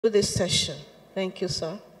This session. Thank you,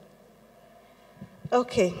 sir.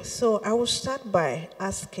 Okay, so I will start by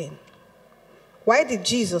asking, why did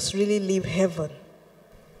Jesus really leave heaven,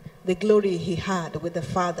 the glory he had with the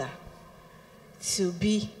Father, to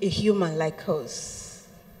be a human like us,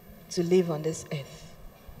 to live on this earth?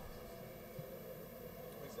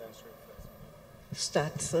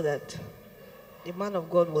 Start so that the man of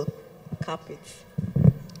God will cap it.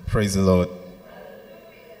 Praise the Lord.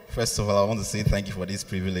 First of all, I want to say thank you for this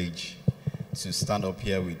privilege to stand up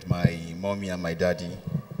here with my mommy and my daddy.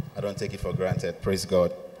 I don't take it for granted. Praise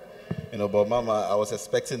God. But Mama, I was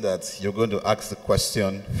expecting that you're going to ask the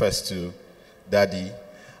question first to Daddy.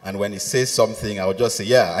 And when he says something, I will just say,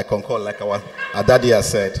 yeah, I concur, like our daddy has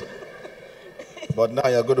said. But now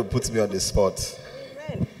you're going to put me on the spot.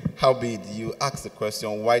 Amen. Howbeit, you ask the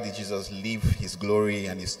question, why did Jesus leave his glory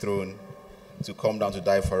and his throne to come down to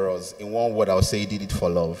die for us? In one word, I'll say he did it for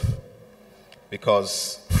love.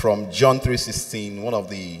 Because from John 3:16, one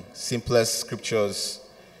of the simplest scriptures,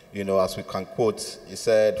 as we can quote, he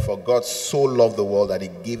said, "For God so loved the world that he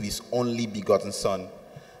gave his only begotten Son,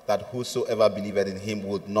 that whosoever believeth in him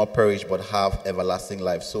would not perish but have everlasting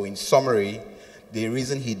life." So in summary, the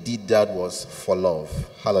reason he did that was for love.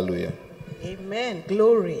 Hallelujah. Amen.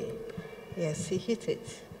 Glory. Yes, he hit it.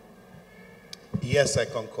 Yes, I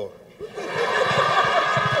concur.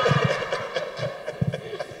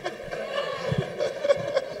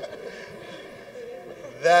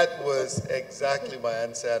 That was exactly my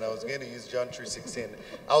answer, and I was going to use John 3:16.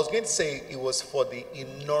 I was going to say it was for the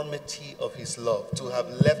enormity of his love, to have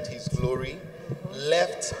left his glory,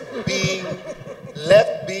 left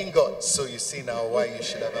being God. So you see now why you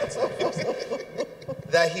should have answered first.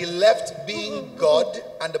 That he left being God,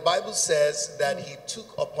 and the Bible says that he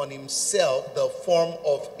took upon himself the form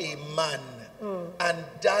of a man and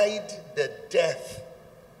died the death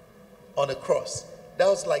on a cross. That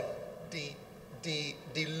was like the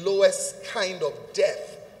lowest kind of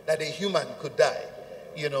death that a human could die.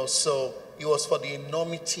 So it was for the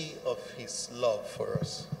enormity of his love for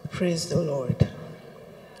us. Praise the Lord.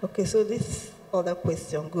 Okay, so this other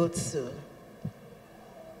question goes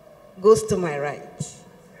to my right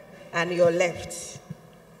and your left.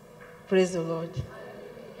 Praise the Lord.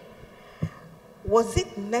 Was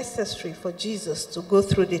it necessary for Jesus to go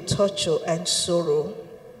through the torture and sorrow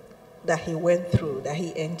that he went through, that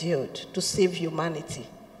he endured to save humanity?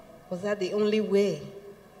 Was that the only way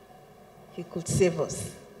he could save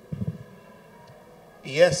us?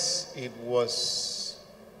 Yes, it was.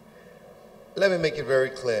 Let me make it very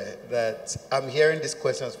clear that I'm hearing these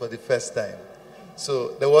questions for the first time.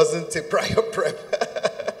 So there wasn't a prior prep.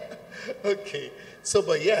 Okay.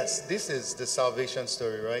 But yes, this is the salvation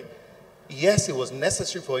story, right? Yes, it was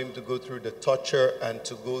necessary for him to go through the torture and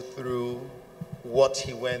to go through what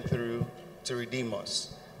he went through to redeem us.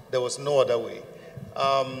 There was no other way.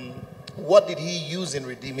 What did he use in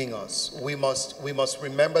redeeming us? We must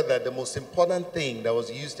remember that the most important thing that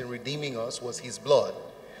was used in redeeming us was his blood.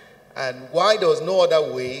 And why there was no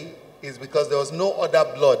other way is because there was no other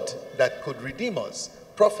blood that could redeem us.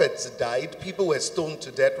 Prophets died, people were stoned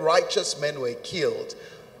to death, righteous men were killed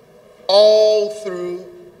all through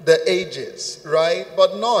the ages, right?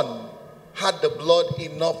 But none had the blood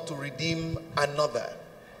enough to redeem another.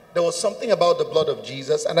 There was something about the blood of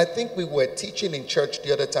Jesus, and I think we were teaching in church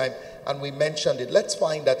the other time and we mentioned it. Let's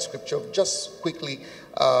find that scripture just quickly.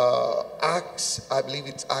 Acts, I believe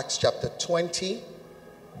it's Acts chapter 20.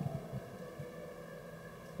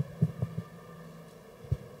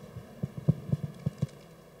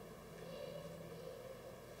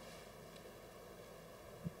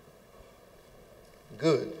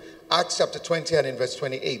 Good. Acts chapter 20 and in verse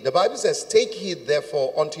 28. The Bible says, "Take heed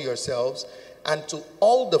therefore unto yourselves and to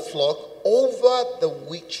all the flock over the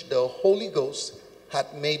which the Holy Ghost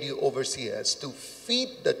hath made you overseers, to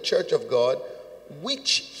feed the church of God,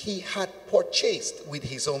 which he had purchased with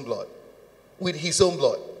his own blood." With his own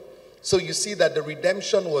blood. So you see that the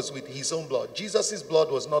redemption was with his own blood. Jesus' blood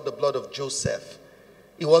was not the blood of Joseph.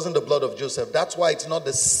 It wasn't the blood of Joseph. That's why it's not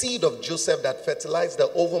the seed of Joseph that fertilized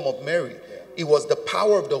the ovum of Mary. It was the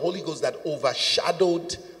power of the Holy Ghost that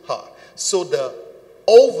overshadowed her. So the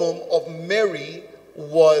ovum of Mary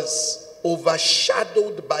was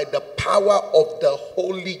overshadowed by the power of the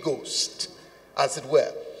Holy Ghost, as it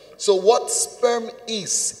were. So what sperm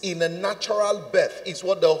is in a natural birth is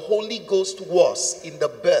what the Holy Ghost was in the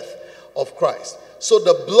birth of Christ. So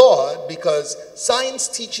the blood, because science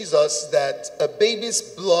teaches us that a baby's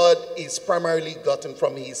blood is primarily gotten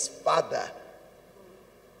from his father.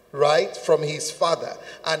 Right? From his father.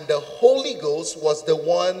 And the Holy Ghost was the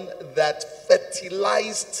one that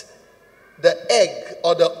fertilized the egg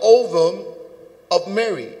or the ovum of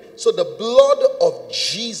Mary. So the blood of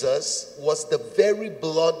Jesus was the very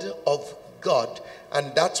blood of God.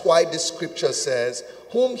 And that's why the scripture says,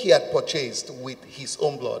 whom he had purchased with his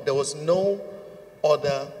own blood. There was no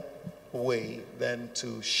other way than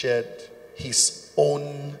to shed his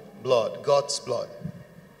own blood, God's blood.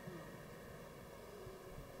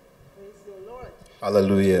 Praise the Lord.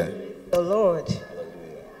 Hallelujah. Praise the Lord.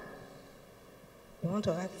 Hallelujah. You want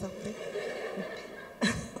to add something?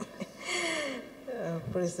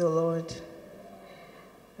 Praise the Lord.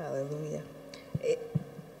 Hallelujah.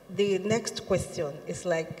 The next question is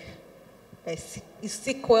like a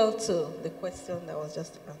sequel to the question that was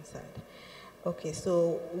just answered. Okay,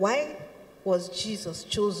 so why was Jesus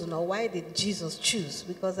chosen, or why did Jesus choose?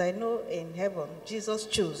 Because I know in heaven, Jesus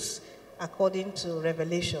chose according to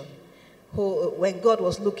Revelation. When God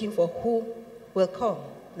was looking for who will come,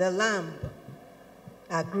 the Lamb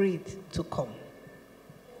agreed to come.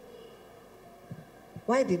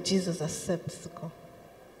 Why did Jesus accept to come?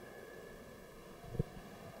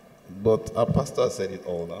 But our pastor said it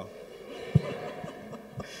all now.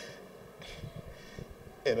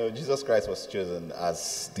 Jesus Christ was chosen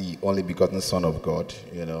as the only begotten Son of God,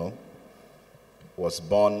 was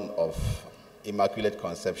born of immaculate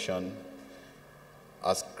conception.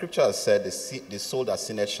 As scripture has said, the soul that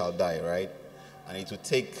sinneth shall die, right? And it will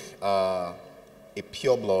take a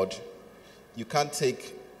pure blood. You can't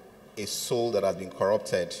take a soul that has been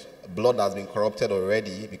corrupted, blood that has been corrupted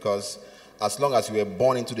already, because as long as you were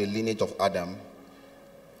born into the lineage of Adam,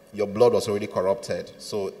 your blood was already corrupted.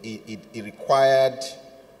 So it required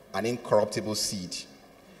an incorruptible seed,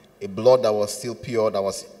 a blood that was still pure, that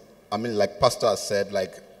was, like Pastor has said,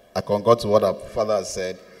 like I concur to what our father has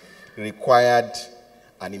said, it required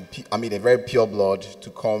a very pure blood to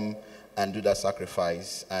come and do that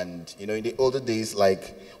sacrifice. And, in the older days,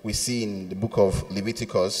 like we see in the book of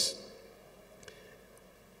Leviticus,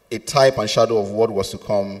 a type and shadow of what was to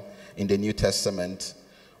come in the New Testament.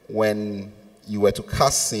 When you were to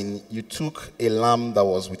cast sin, you took a lamb that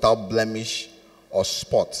was without blemish or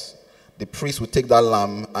spot. The priest would take that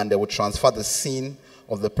lamb and they would transfer the sin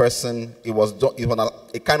of the person. It was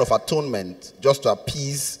a kind of atonement just to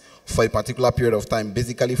appease for a particular period of time,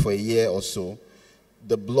 basically for a year or so.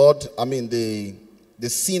 The blood, the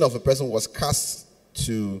sin of a person was cast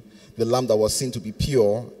to the lamb that was seen to be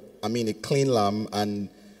pure, a clean lamb, and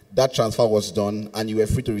that transfer was done, and you were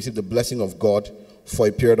free to receive the blessing of God for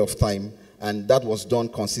a period of time, and that was done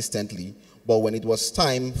consistently. But when it was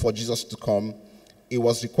time for Jesus to come, it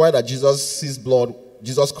was required that Jesus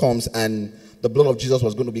comes, and the blood of Jesus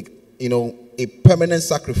was going to be, a permanent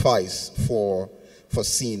sacrifice for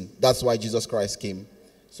sin. That's why Jesus Christ came.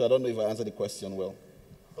 So I don't know if I answered the question well.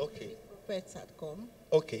 Okay. Prophets had come.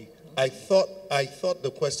 Okay. I thought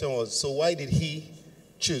the question was, so why did he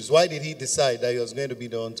choose? Why did he decide that he was going to be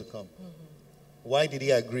the one to come? Mm-hmm. Why did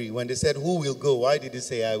he agree? When they said, who will go? Why did he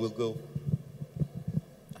say, I will go?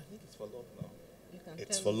 I think it's for love now.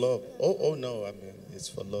 It's for love. Oh no, it's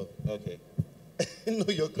for love. Okay. No,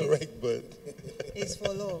 you're correct, but it's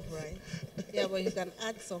for love, right? Yeah, but you can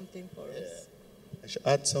add something for us. I should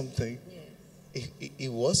add something. Yes.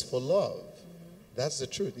 It was for love. Mm-hmm. That's the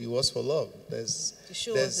truth. It was for love. There's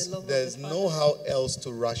no how else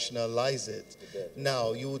to rationalize it.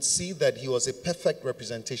 Now, you would see that he was a perfect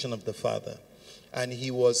representation of the Father, and he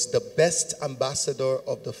was the best ambassador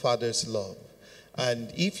of the Father's love.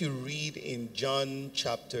 And if you read in John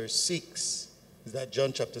chapter 6, is that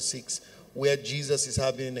John chapter 6, where Jesus is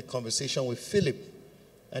having a conversation with Philip,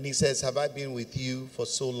 and he says, have I been with you for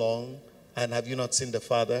so long, and have you not seen the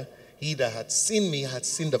Father? He that had seen me had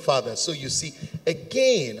seen the Father. So you see,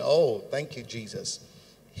 again, thank you, Jesus.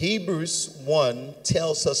 Hebrews 1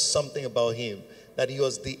 tells us something about him, that he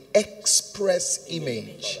was the express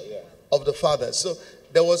image of the Father. So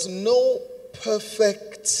there was no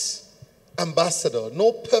perfect ambassador,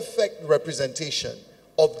 no perfect representation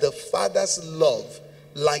of the Father's love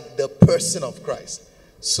like the person of Christ.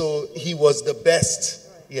 So he was the best.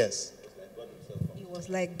 Yes. He was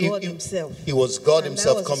like God himself. He was God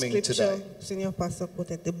himself coming to die. Senior pastor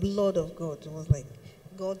quoted the blood of God. It was like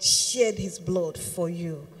God shed his blood for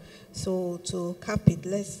you. So to cap it,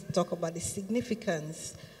 let's talk about the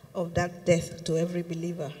significance of that death to every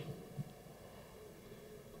believer.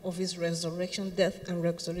 Of his resurrection, death and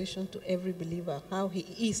resurrection to every believer. How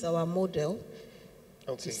he is our model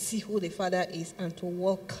to see who the Father is and to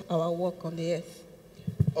walk our walk on the earth.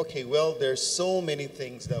 Okay, well, there's so many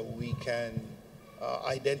things that we can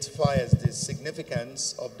identify as the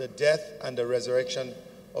significance of the death and the resurrection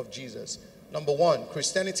of Jesus. Number one,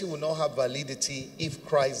 Christianity will not have validity if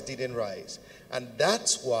Christ didn't rise. And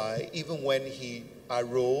that's why even when he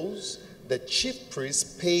arose, the chief priests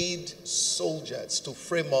paid soldiers to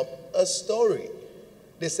frame up a story.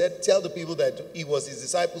 They said, tell the people that it was his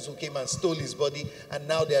disciples who came and stole his body, and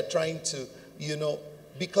now they are trying to,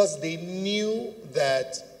 because they knew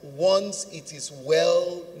that once it is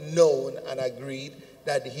well known and agreed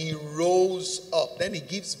that he rose up, then it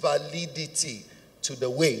gives validity to the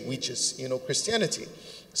way, which is, Christianity.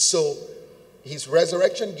 So his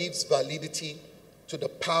resurrection gives validity to the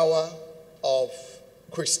power of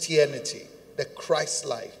Christianity, the Christ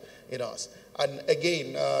life in us. And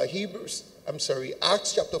again,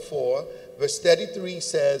 Acts chapter 4, verse 33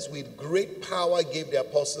 says, with great power gave the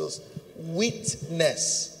apostles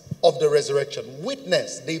witness of the resurrection.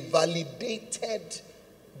 Witness, they validated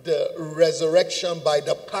the resurrection by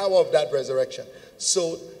the power of that resurrection.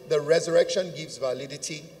 So the resurrection gives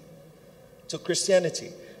validity to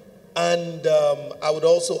Christianity. And I would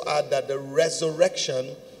also add that the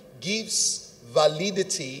resurrection gives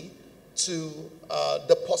validity to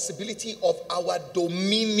the possibility of our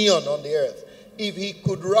dominion on the earth. If he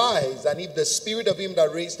could rise, and if the spirit of him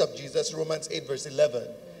that raised up Jesus, Romans 8 verse 11,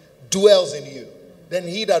 dwells in you, then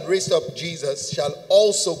he that raised up Jesus shall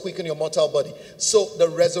also quicken your mortal body. So the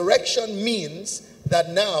resurrection means that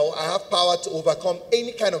now I have power to overcome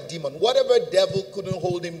any kind of demon. Whatever devil couldn't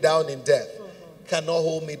hold him down in death cannot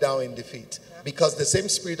hold me down in defeat, because the same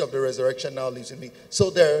spirit of the resurrection now lives in me. So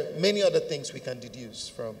there are many other things we can deduce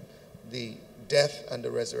from the death and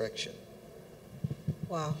the resurrection.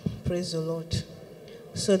 Wow, praise the Lord.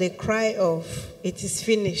 So the cry of "it is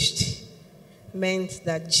finished" meant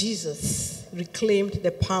that Jesus reclaimed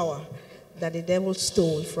the power that the devil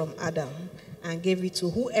stole from Adam and gave it to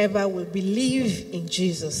whoever will believe in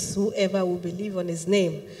Jesus, whoever will believe on his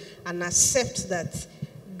name and accept that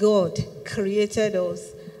God created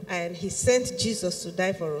us and he sent Jesus to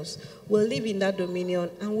die for us, will live in that dominion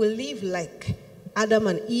and will live like Adam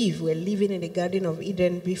and Eve were living in the Garden of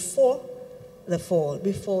Eden before the fall,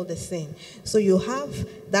 before the sin. So you have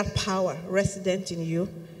that power resident in you.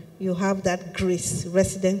 You have that grace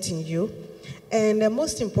resident in you. And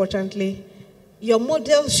most importantly, your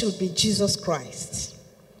model should be Jesus Christ.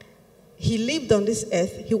 He lived on this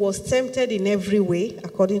earth. He was tempted in every way,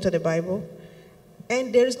 according to the Bible.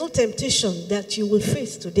 And there is no temptation that you will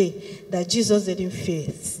face today that Jesus didn't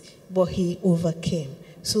face, but he overcame.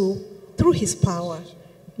 So through his power,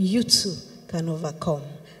 you too can overcome.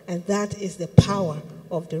 And that is the power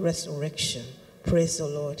of the resurrection. Praise the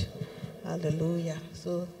Lord. Hallelujah.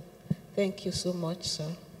 So thank you so much,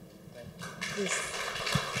 sir. Please.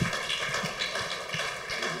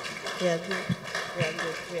 We are good. We are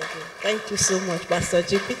good. We are good. Thank you so much, Pastor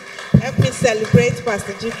GP. Help me celebrate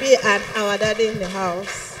Pastor GP and our daddy in the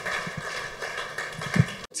house.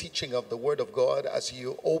 Teaching of the Word of God as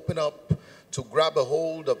you open up to grab a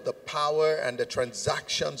hold of the power and the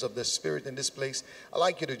transactions of the Spirit in this place. I'd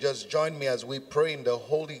like you to just join me as we pray in the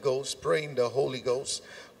Holy Ghost, pray in the Holy Ghost.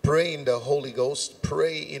 Pray in the Holy Ghost.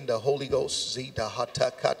 Pray in the Holy Ghost. Zida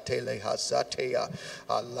hatakatele hazatea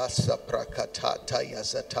alasa prakatata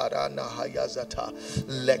yazatara nahayazata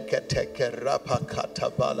leketeke rapakata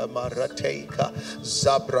bala marateika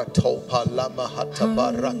zabratopa lama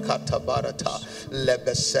hatabarakata barata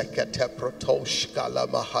lebesekete protoshkala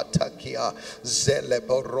mahatakia zele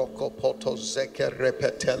boroko poto zeke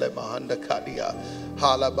repetele mahanda kadia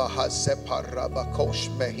halabahaze parabakosh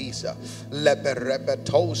mehiza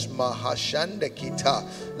leberebeto mahashande kita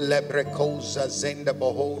lebrekoza zenda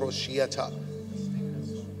bohoro shiata.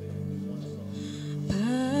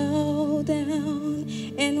 Bow down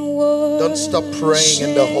and worship. Don't stop praying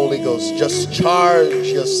in the Holy Ghost. Just charge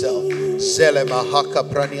yourself. Zele mahaka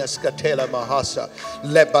praniaskatela mahasa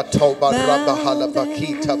lebatoba rabahala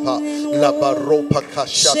bakita pa labaropa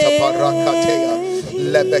kashata parakatea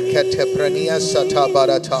lebekete praniasata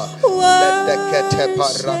barata lebekete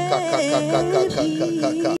paraka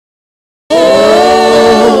kakakakakakaka.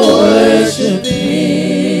 Worship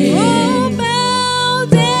me. Oh, bow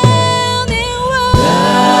down and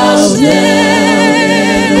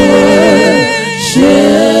worship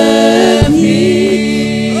me.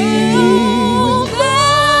 Oh,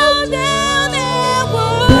 bow down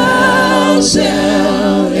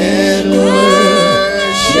and worship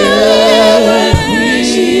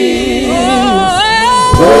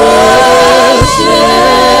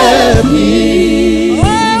me.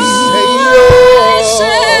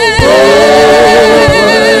 Worship me.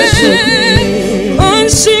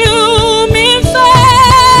 Consuming fire,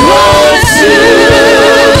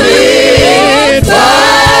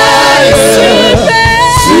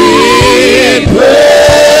 sweet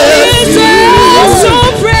praise,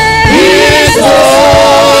 awesome praise,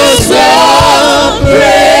 awesome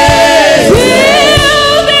praise,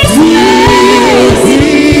 fill this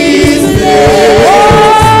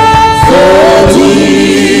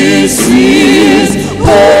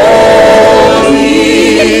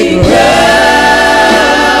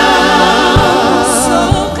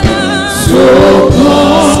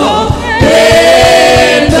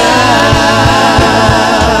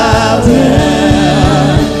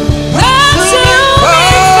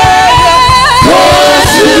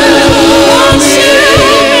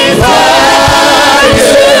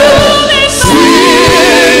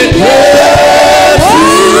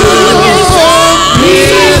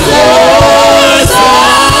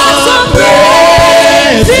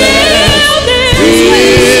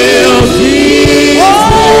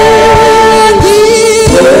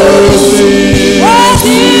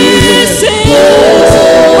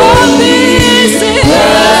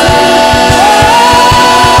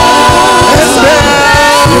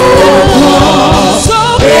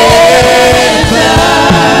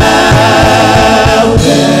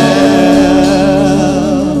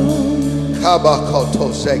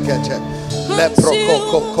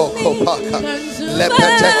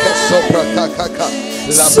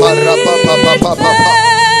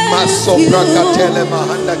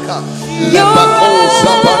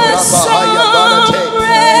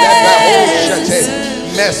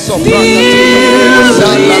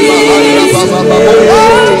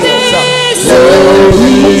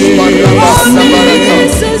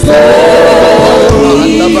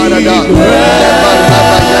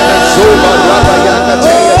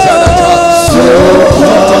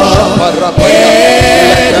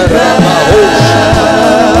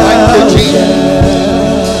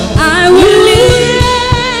I will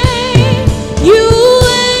live, you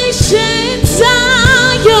ancient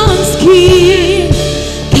Zion's King.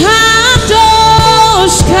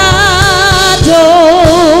 Kadosh,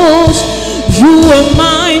 Kadosh, you are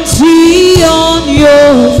mighty on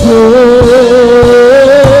your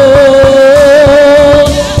throne.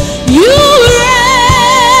 You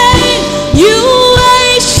reign, you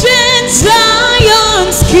ancient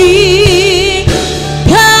Zion's King.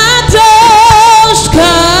 Kadosh,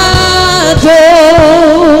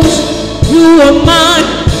 Kadosh, you are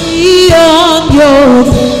mighty on your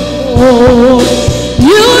throne.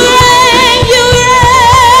 You reign, you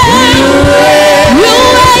reign, you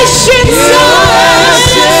ancient Zion's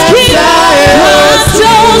King.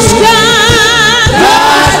 Kadosh,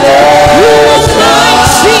 Kadosh, you are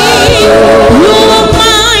mighty, you are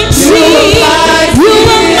mighty, you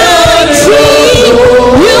are mighty.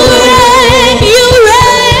 You reign, you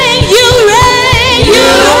reign, you reign, you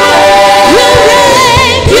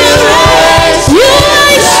reign, you reign, you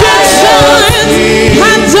ancient Zion.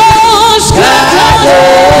 Kadosh,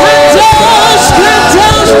 Kadosh, Kadosh,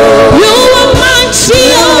 Kadosh, you are mighty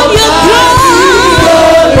on your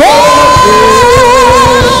throne. Oh,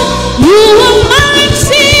 you are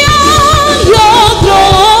mighty on your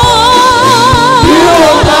throne. You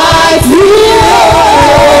are mighty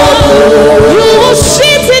you will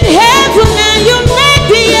sit in heaven and you make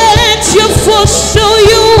the earth your footstool.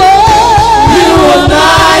 You are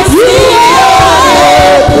mighty.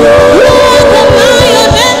 You are the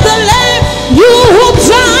lion and the lamb. You who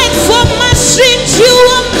died for my sins. You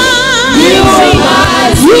are mighty. You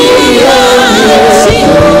are mighty.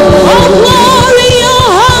 All glory, all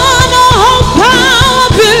honor, all power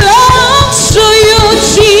belongs to you,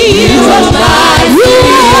 Jesus. You are mighty.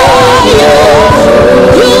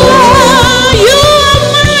 You are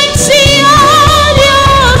mighty on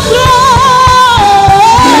your throne.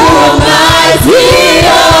 You are mighty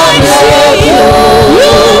on your throne.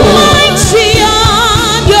 You are mighty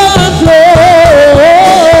on your throne.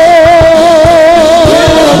 You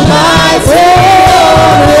are mighty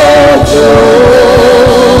on your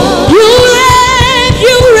throne. You reign,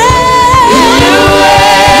 you reign,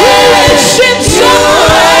 you ancient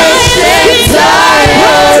Zion.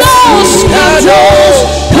 Kadosh, Kadosh,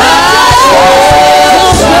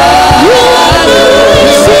 Kadosh, you are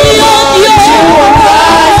mighty on your throne.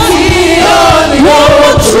 One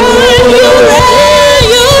more time, you reign,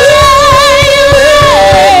 you reign, you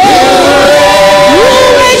reign. You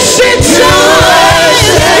ancient Zion.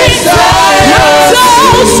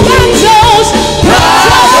 Kadosh, Kadosh,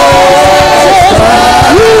 Kadosh,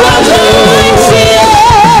 you are mighty on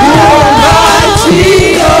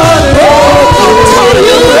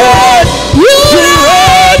you reign, you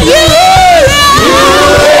reign, you reign.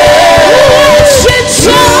 Ancient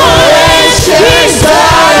Zion, Kadosh,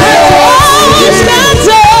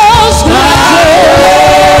 Kadosh,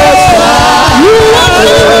 you are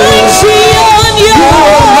mighty on your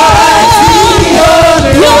throne.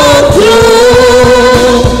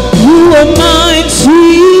 You are mighty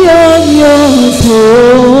on your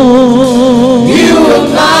throne. You are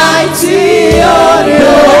mighty on your throne.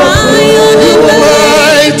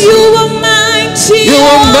 You are mighty. You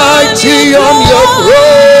are mighty on your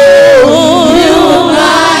throne. You are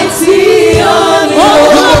mighty on your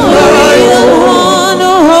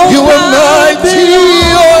throne. You are mighty on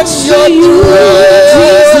your throne.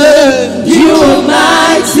 You are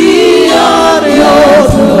mighty on your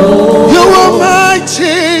throne. You are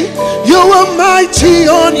mighty. You are mighty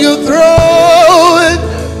on your throne.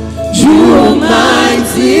 You are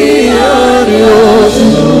mighty on your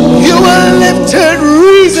throne. You are lifted,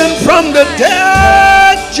 risen from the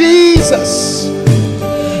dead, Jesus.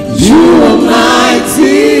 You are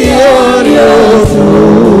mighty on your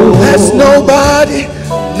throne. There's nobody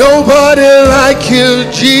like you,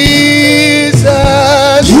 Jesus.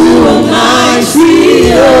 You are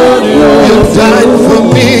mighty on your You died for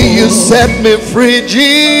me, you set me free,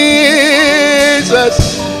 Jesus.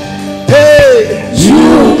 Hey, You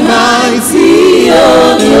are mighty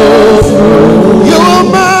on your throne. you are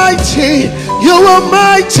mighty,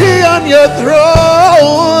 your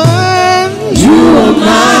throne. You are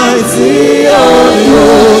mighty on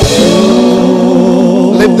your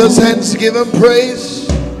throne. Lift those hands, give him praise.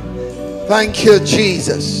 Thank you,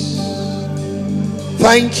 Jesus.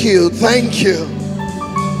 Thank you, thank you.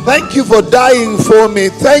 Thank you for dying for me.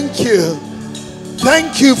 Thank you.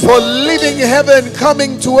 Thank you for leaving heaven,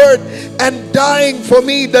 coming to earth and dying for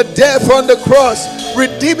me, the death on the cross,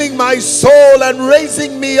 redeeming my soul and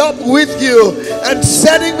raising me up with you and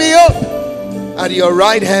setting me up at your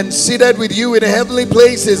right hand, seated with you in heavenly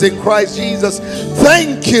places in Christ Jesus.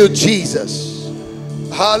 Thank you, Jesus.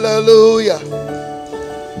 Hallelujah.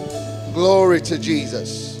 Glory to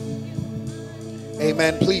Jesus.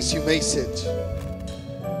 Amen. Please, you may sit.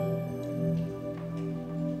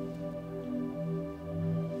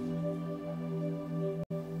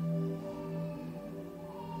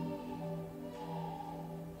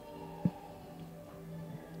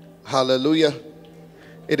 Hallelujah.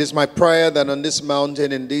 It is my prayer that on this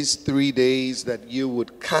mountain in these 3 days that you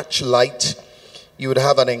would catch light, you would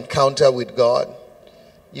have an encounter with God,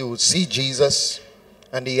 you would see Jesus,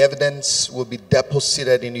 and the evidence will be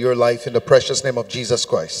deposited in your life in the precious name of Jesus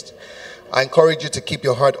Christ. I encourage you to keep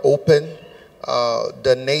your heart open.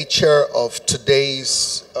 The nature of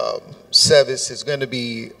today's service is going to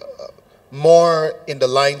be more in the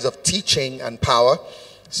lines of teaching and power.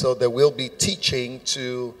 So there will be teaching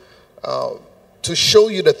to show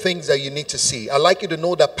you the things that you need to see. I'd like you to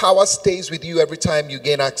know that power stays with you every time you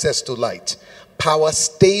gain access to light. Power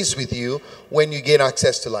stays with you when you gain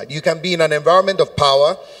access to light. You can be in an environment of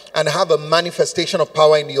power and have a manifestation of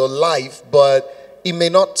power in your life, but it may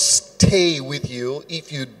not stay with you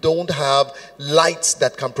if you don't have lights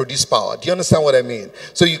that can produce power. Do you understand what I mean?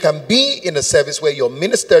 So you can be in a service where you're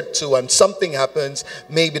ministered to and something happens.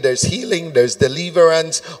 Maybe there's healing, there's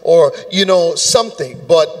deliverance, or something.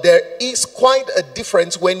 But there is quite a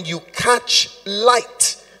difference when you catch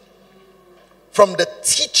light from the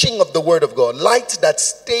teaching of the Word of God. Light that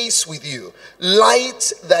stays with you.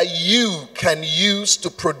 Light that you can use to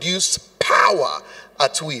produce power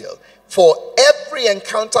at will. For every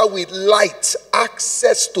encounter with light,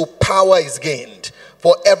 access to power is gained.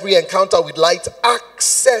 For every encounter with light,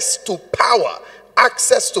 access to power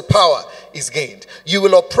is gained. You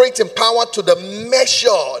will operate in power to the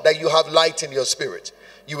measure that you have light in your spirit.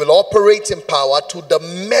 You will operate in power to the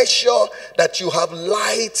measure that you have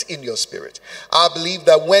light in your spirit. I believe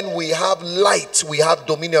that when we have light, we have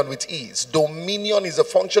dominion with ease. Dominion is a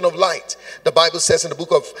function of light. The Bible says in the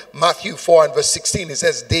book of Matthew 4 and verse 16, it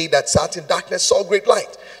says, they that sat in darkness saw great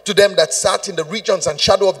light. To them that sat in the regions and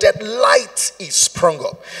shadow of death, light is sprung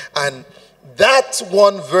up. And that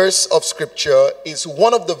one verse of scripture is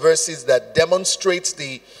one of the verses that demonstrates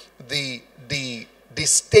the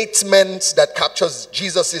statement that captures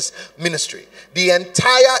Jesus's ministry. The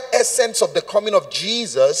entire essence of the coming of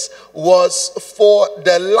Jesus was for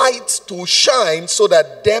the light to shine so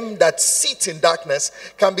that them that sit in darkness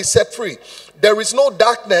can be set free. There is no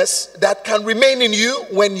darkness that can remain in you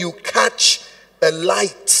when you catch a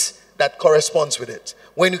light that corresponds with it.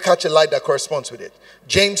 When you catch a light that corresponds with it.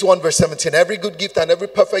 James 1 verse 17, every good gift and every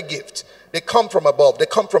perfect gift, they come from above. They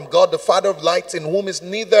come from God, the Father of lights, in whom is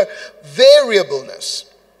neither variableness,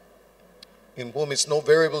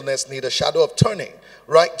 neither shadow of turning.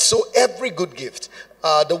 Right? So every good gift.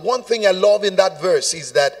 The one thing I love in that verse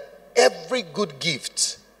is that every good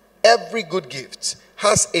gift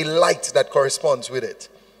has a light that corresponds with it.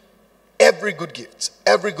 Every good gift.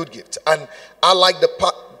 And I like the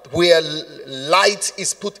part where light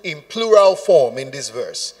is put in plural form in this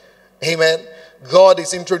verse. Amen. God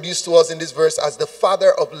is introduced to us in this verse as the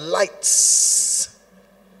Father of lights.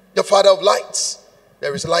 The Father of lights.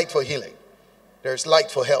 There is light for healing. There is light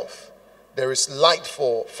for health. There is light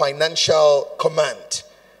for financial command.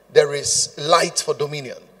 There is light for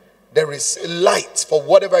dominion. There is light for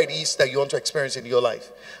whatever it is that you want to experience in your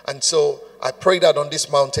life. And so I pray that on this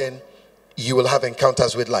mountain, you will have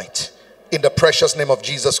encounters with light. In the precious name of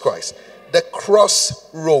Jesus Christ. The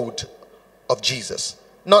crossroad of Jesus.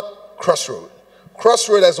 Not crossroad.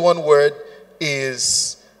 Crossroad as one word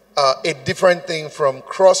is a different thing from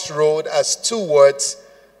crossroad as two words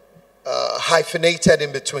hyphenated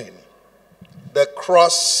in between. The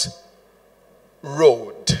cross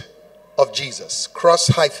road of Jesus. Cross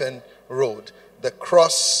hyphen road. The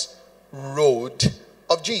cross road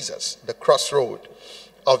of Jesus. The crossroad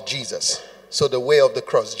of Jesus. So the way of the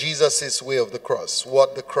cross. Jesus' way of the cross.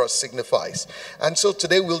 What the cross signifies. And so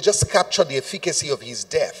today we'll just capture the efficacy of his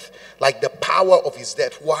death. Like the power of his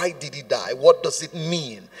death. Why did he die? What does it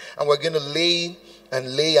mean? And we're going to lay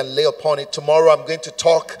and lay upon it. Tomorrow I'm going to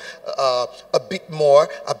talk a bit more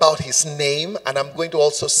about his name, and I'm going to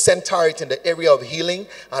also center it in the area of healing.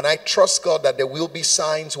 And I trust God that there will be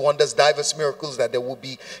signs, wonders, diverse miracles, that there will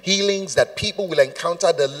be healings, that people will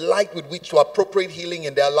encounter the light with which to appropriate healing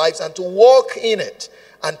in their lives and to walk in it,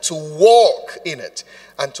 and to walk in it,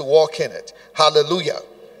 and to walk in it. Hallelujah.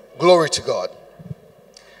 Glory to God.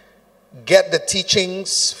 Get the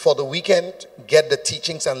teachings for the weekend. Get the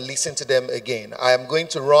teachings and listen to them again. I am going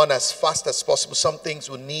to run as fast as possible. Some things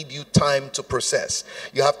will need you time to process.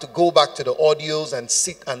 You have to go back to the audios and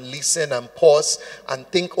sit and listen and pause and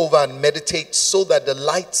think over and meditate so that the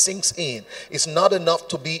light sinks in. It's not enough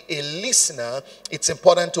to be a listener. It's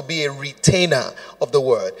important to be a retainer of the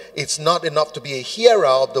word. It's not enough to be a hearer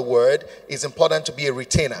of the word. It's important to be a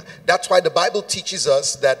retainer. That's why the Bible teaches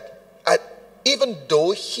us that even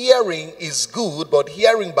though hearing is good, but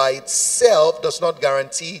hearing by itself does not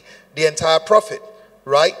guarantee the entire profit,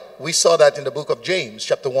 right? We saw that in the book of James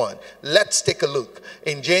chapter 1. Let's take a look.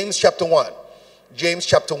 In James chapter 1,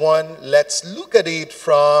 let's look at it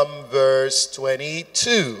from verse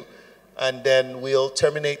 22. And then we'll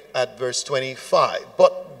terminate at verse 25.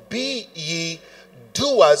 But be ye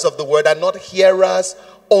doers of the word and not hearers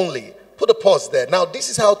only. Put a pause there. Now, this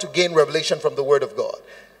is how to gain revelation from the word of God.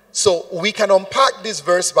 So we can unpack this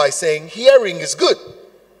verse by saying hearing is good.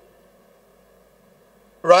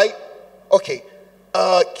 Right? Okay.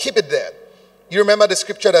 Keep it there. You remember the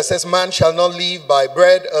scripture that says man shall not live by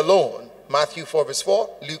bread alone. Matthew 4 verse 4,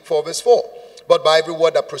 Luke 4 verse 4. But by every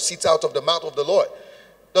word that proceeds out of the mouth of the Lord.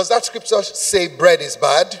 Does that scripture say bread is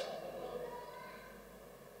bad?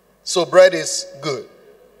 So bread is good.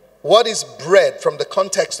 What is bread from the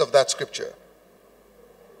context of that scripture?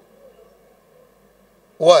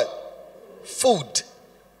 What? Food.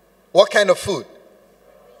 What kind of food?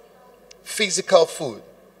 Physical food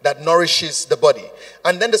that nourishes the body.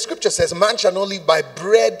 And then the scripture says, man shall not live by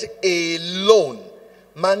bread alone.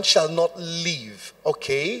 Man shall not live.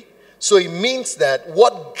 Okay? So it means that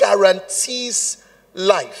what guarantees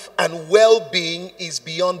life and well-being is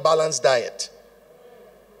beyond balanced diet.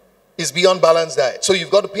 Is beyond balanced diet. So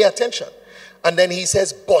you've got to pay attention. And then he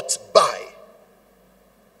says, but by.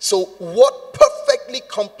 So what perfectly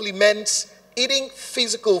complements eating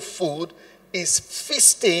physical food is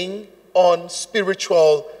feasting on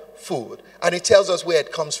spiritual food. And it tells us where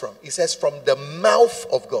it comes from. It says from the mouth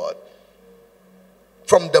of God.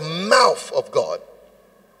 From the mouth of God.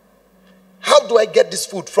 How do I get this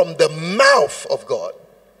food? From the mouth of God.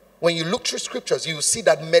 When you look through scriptures, you see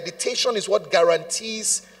that meditation is what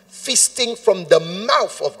guarantees feasting from the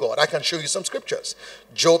mouth of God. I can show you some scriptures.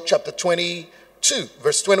 Job chapter 22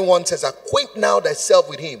 verse 21 says, acquaint now thyself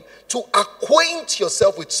with him. To acquaint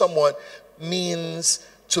yourself with someone means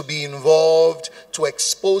to be involved, to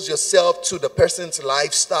expose yourself to the person's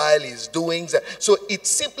lifestyle, his doings. So it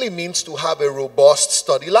simply means to have a robust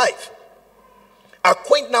study life.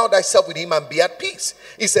 Acquaint now thyself with him and be at peace.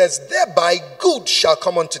 He says, thereby good shall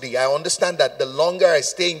come unto thee. I understand that the longer I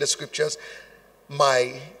stay in the scriptures,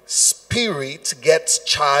 my spirit gets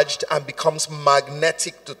charged and becomes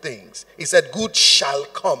magnetic to things. He said, good shall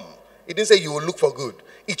come. He didn't say you will look for good.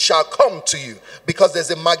 It shall come to you. Because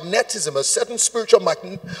there's a magnetism, a certain spiritual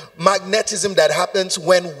magnetism that happens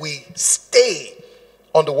when we stay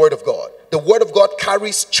on the word of God. The word of God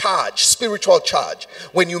carries charge, spiritual charge.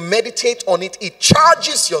 When you meditate on it, it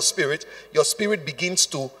charges your spirit. Your spirit begins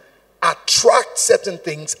to attract certain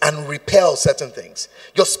things and repel certain things.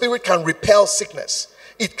 Your spirit can repel sickness.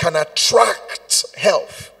 It can attract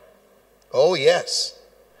health. Oh yes.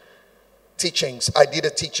 Teachings. I did a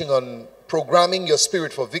teaching on programming your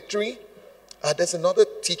spirit for victory. There's another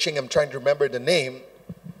teaching, I'm trying to remember the name,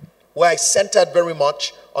 where I centered very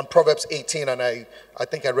much on Proverbs 18, and I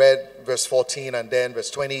think I read verse 14 and then verse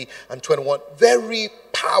 20 and 21. Very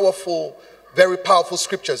powerful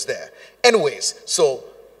scriptures there. Anyways, so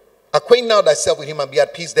acquaint now thyself with him and be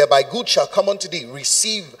at peace. Thereby good shall come unto thee.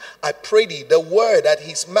 Receive, I pray thee, the word at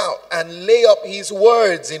his mouth, and lay up his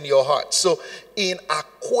words in your heart. So in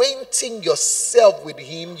acquainting yourself with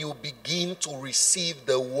him, you begin to receive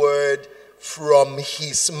the word from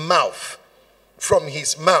his mouth. From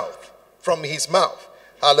his mouth. From his mouth.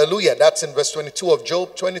 Hallelujah. That's in verse 22 of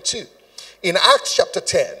Job 22. In Acts chapter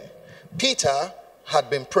 10, Peter had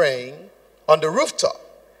been praying on the rooftop.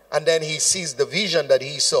 And then he sees the vision that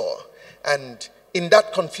he saw. And in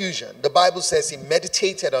that confusion, the Bible says he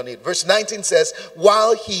meditated on it. Verse 19 says,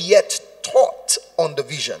 while he yet taught on the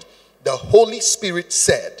vision, the Holy Spirit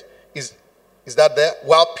said, is that there?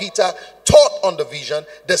 While Peter taught on the vision,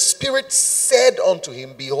 the Spirit said unto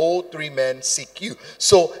him, behold, 3 men seek you.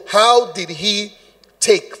 So how did he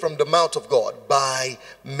take from the mouth of God by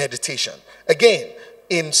meditation. Again,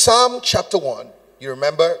 in Psalm chapter 1, you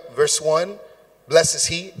remember verse 1, blessed is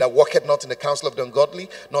he that walketh not in the counsel of the ungodly,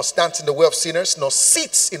 nor stands in the way of sinners, nor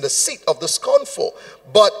sits in the seat of the scornful,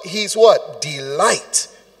 but his what? Delight.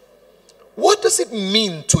 What does it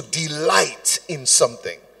mean to delight in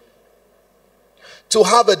something? To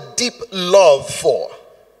have a deep love for,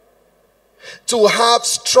 to have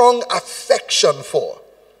strong affection for,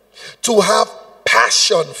 to have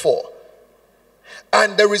passion for.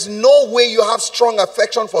 And there is no way you have strong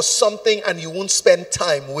affection for something and you won't spend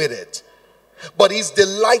time with it. But his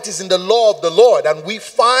delight is in the law of the Lord, and we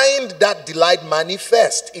find that delight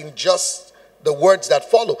manifest in just the words that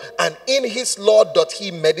follow. And in his law doth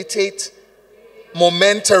he meditate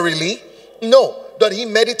momentarily? No. Doth he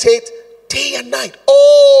meditate day and night?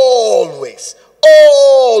 Always.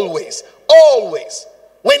 Always. Always.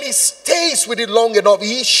 When he stays with it long enough,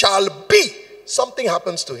 he shall be. Something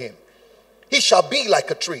happens to him. He shall be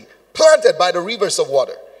like a tree planted by the rivers of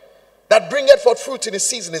water, that bringeth forth fruit in his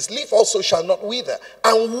season. His leaf also shall not wither.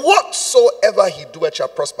 And whatsoever he doeth shall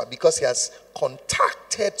prosper, because he has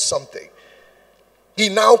contacted something. He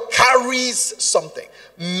now carries something.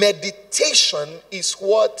 Meditation is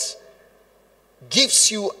what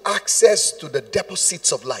gives you access to the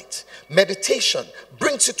deposits of light. Meditation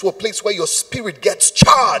brings you to a place where your spirit gets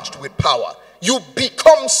charged with power. You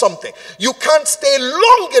become something. You can't stay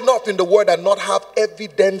long enough in the word and not have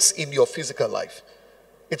evidence in your physical life.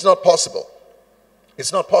 It's not possible.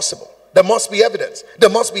 It's not possible. There must be evidence. There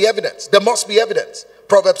must be evidence. There must be evidence.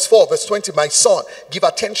 Proverbs 4 verse 20, my son, give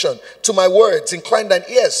attention to my words. Incline thine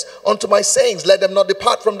ears unto my sayings. Let them not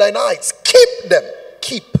depart from thine eyes. Keep them.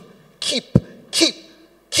 Keep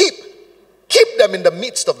them in the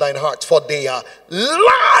midst of thine heart, for they are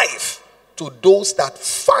life to those that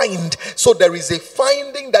find. So there is a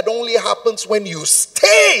finding that only happens when you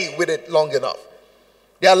stay with it long enough.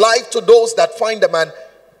 They are life to those that find them, and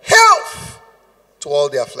health to all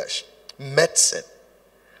their flesh. Medicine.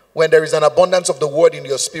 When there is an abundance of the word in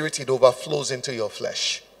your spirit, it overflows into your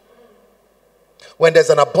flesh. When there's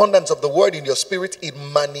an abundance of the word in your spirit, it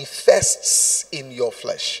manifests in your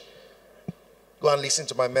flesh. Go and listen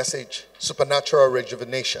to my message, Supernatural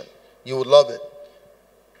Rejuvenation. You would love it.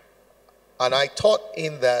 And I taught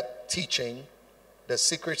in that teaching the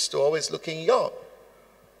secrets to always looking young.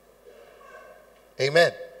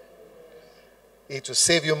 Amen. It will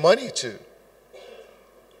save you money too.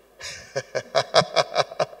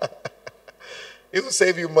 It will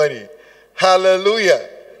save you money. Hallelujah.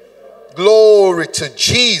 Glory to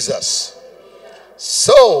Jesus.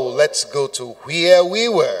 So let's go to where we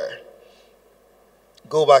were.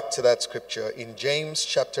 Go back to that scripture in James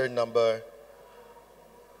chapter number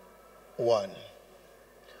 1.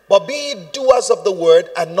 But be ye doers of the word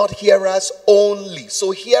and not hearers only.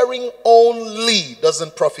 So hearing only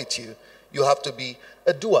doesn't profit you. You have to be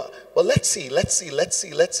a doer. But let's see.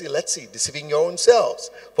 Deceiving your own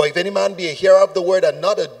selves. For if any man be a hearer of the word and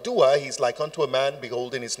not a doer, he's like unto a man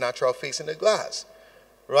beholding his natural face in a glass.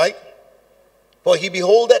 Right? For he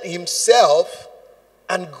beholdeth himself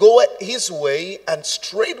and goeth his way, and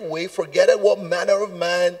straightway forgetteth what manner of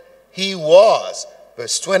man he was.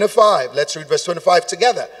 Verse 25. Let's read verse 25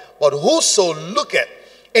 together. But whoso looketh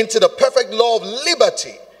into the perfect law of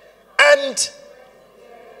liberty and...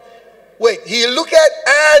 Wait, he looketh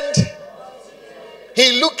and...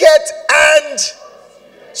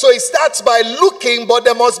 So he starts by looking, but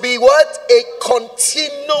there must be what? A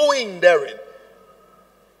continuing therein.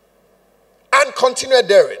 And continued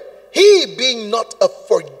therein. He being not a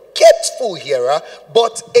forgetful hearer,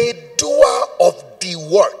 but a doer of the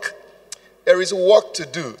work. There is work to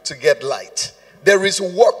do to get light. There is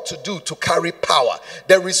work to do to carry power.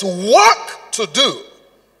 There is work to do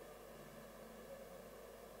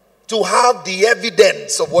to have the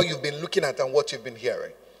evidence of what you've been looking at and what you've been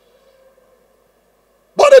hearing.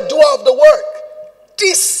 But a doer of the work.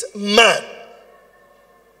 This man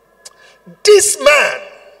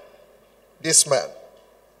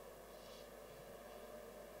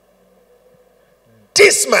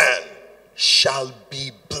shall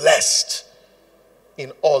be blessed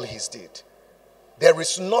in all his deed. There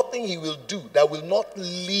is nothing he will do that will not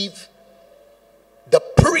leave the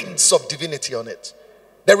prints of divinity on it.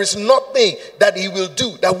 There is nothing that he will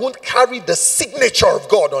do that won't carry the signature of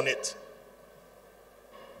God on it.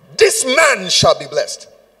 This man shall be blessed.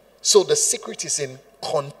 So the secret is in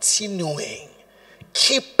continuing,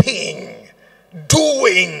 keeping,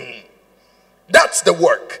 doing. That's the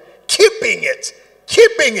work. Keeping it.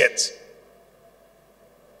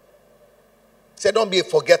 Say, don't be a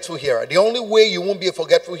forgetful hearer. The only way you won't be a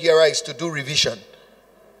forgetful hearer is to do revision.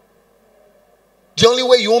 The only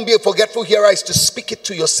way you won't be a forgetful hearer is to speak it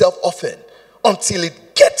to yourself often until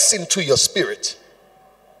it gets into your spirit.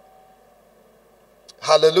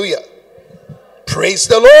 Hallelujah. Praise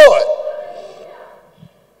the Lord.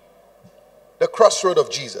 The crossroad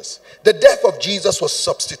of Jesus. The death of Jesus was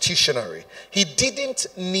substitutionary. He didn't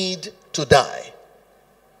need to die.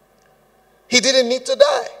 He didn't need to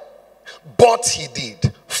die. But he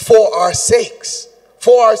did for our sakes.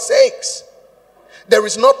 For our sakes. There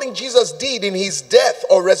is nothing Jesus did in his death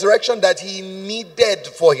or resurrection that he needed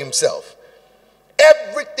for himself.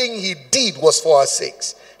 Everything he did was for our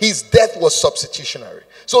sakes. His death was substitutionary.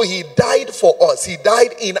 So he died for us. He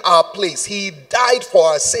died in our place. He died for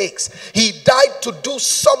our sakes. He died to do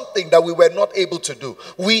something that we were not able to do.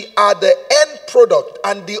 We are the end product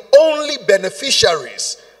and the only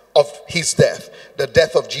beneficiaries of his death. The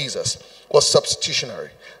death of Jesus was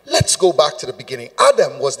substitutionary. Let's go back to the beginning.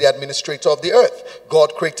 Adam was the administrator of the earth.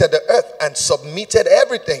 God created the earth and submitted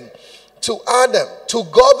everything to Adam to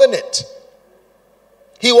govern it.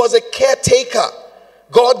 He was a caretaker.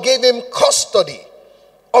 God gave him custody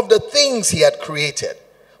of the things he had created.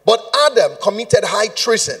 But Adam committed high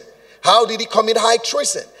treason. How did he commit high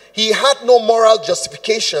treason? He had no moral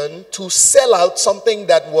justification to sell out something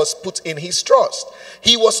that was put in his trust.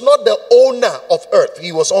 He was not the owner of earth.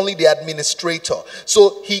 He was only the administrator.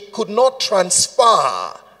 So he could not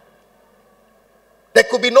transfer. There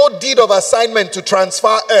could be no deed of assignment to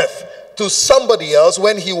transfer earth to somebody else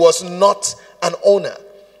when he was not an owner.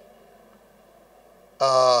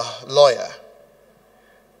 Lawyer.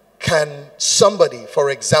 Can somebody, for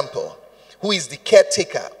example, who is the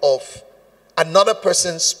caretaker of another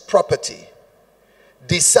person's property,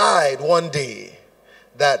 decide one day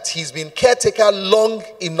that he's been caretaker long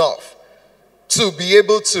enough to be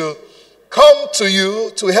able to come to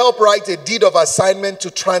you to help write a deed of assignment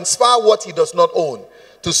to transfer what he does not own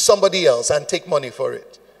to somebody else and take money for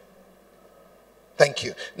it? Thank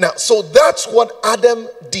you. Now, so that's what Adam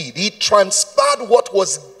did. He transferred what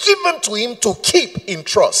was given to him to keep in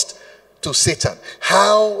trust to Satan.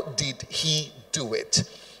 How did he do it?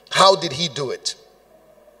 How did he do it?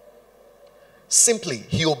 Simply,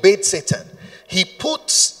 he obeyed Satan.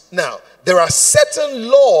 Now, there are certain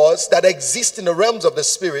laws that exist in the realms of the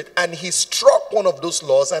spirit, and he struck one of those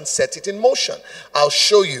laws and set it in motion. I'll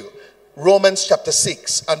show you. Romans chapter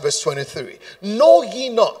 6 and verse 23. Know ye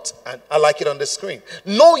not, and I like it on the screen.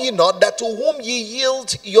 Know ye not that to whom ye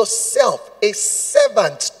yield yourself a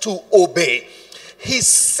servant to obey, his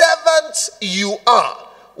servant you are,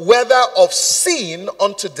 whether of sin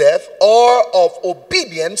unto death or of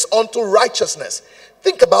obedience unto righteousness.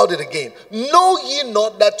 Think about it again. Know ye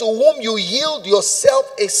not that to whom you yield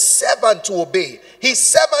yourself a servant to obey, his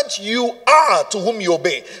servant you are to whom you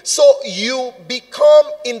obey. So you become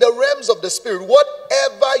in the realms of the spirit.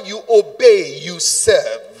 Whatever you obey, you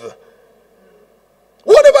serve.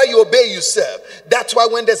 Whatever you obey, you serve. That's why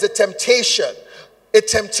when there's a temptation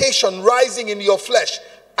rising in your flesh,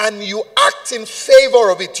 and you act in favor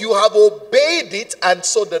of it, you have obeyed it, and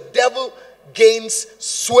so the devil gains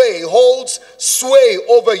sway, holds sway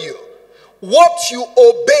over you. What you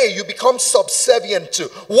obey, you become subservient to.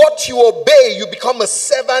 What you obey, you become a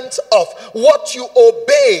servant of. What you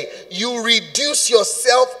obey, you reduce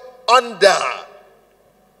yourself under.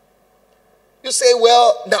 You say,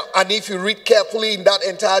 well, now, and if you read carefully in that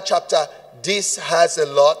entire chapter, this has a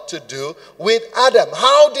lot to do with Adam.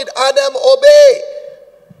 How did Adam obey?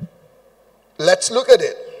 Let's look at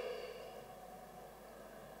it.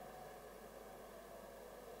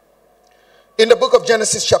 In the book of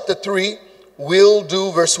Genesis chapter 3, we'll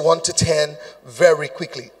do verse 1 to 10 very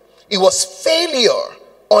quickly. It was failure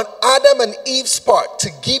on Adam and Eve's part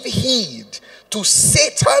to give heed to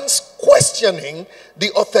Satan's questioning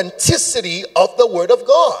the authenticity of the word of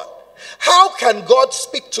God. How can God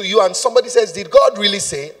speak to you and somebody says, did God really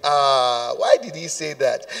say? Why did he say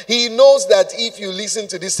that? He knows that if you listen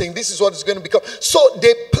to this thing, this is what it's going to become. So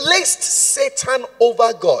they placed Satan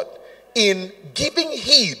over God in giving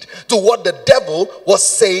heed to what the devil was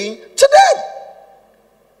saying to them.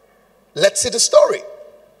 Let's see the story.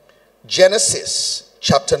 Genesis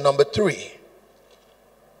chapter number 3.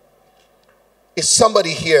 Is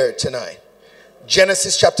somebody here tonight?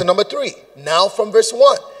 Genesis chapter number 3. Now from verse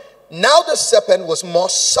 1. Now the serpent was more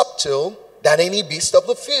subtle than any beast of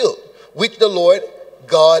the field, which the Lord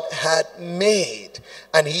God had made.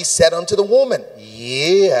 And he said unto the woman,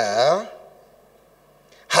 yeah,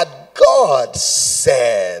 had God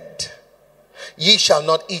said, ye shall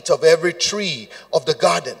not eat of every tree of the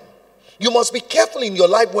garden. You must be careful in your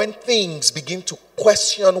life when things begin to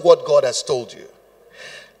question what God has told you.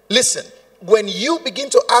 Listen, when you begin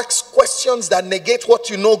to ask questions that negate what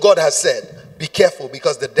you know God has said, Be careful,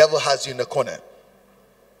 because the devil has you in the corner.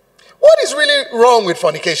 What is really wrong with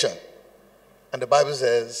fornication? And the Bible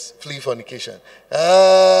says, flee fornication.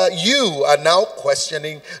 You are now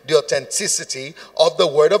questioning the authenticity of the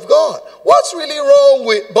word of God. What's really wrong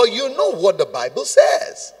with, but you know what the Bible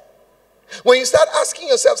says. When you start asking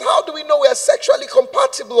yourselves, how do we know we are sexually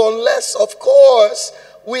compatible unless, of course,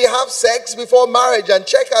 we have sex before marriage and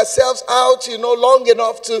check ourselves out, long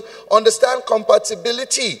enough to understand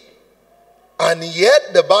compatibility. And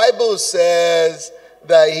yet the Bible says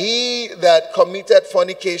that he that committed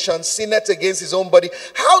fornication sinneth against his own body.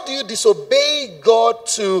 How do you disobey God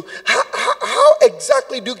how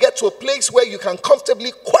exactly do you get to a place where you can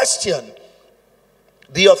comfortably question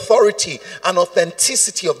the authority and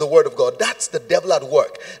authenticity of the word of God? That's the devil at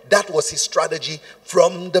work. That was his strategy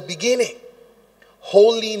from the beginning.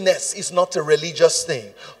 Holiness is not a religious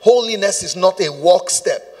thing. Holiness is not a walk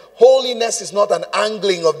step. Holiness is not an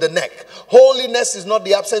angling of the neck. Holiness is not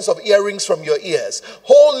the absence of earrings from your ears.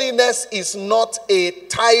 Holiness is not a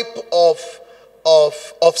type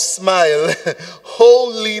of smile.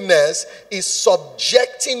 Holiness is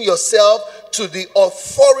subjecting yourself to the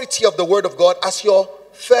authority of the word of God as your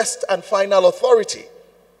first and final authority.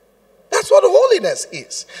 That's what holiness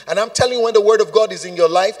is. And I'm telling you, when the word of God is in your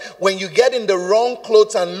life, when you get in the wrong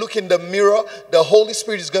clothes and look in the mirror, the Holy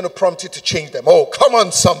Spirit is going to prompt you to change them. Oh, come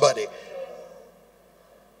on, somebody.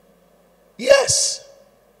 Yes.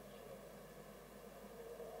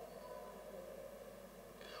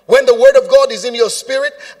 When the word of God is in your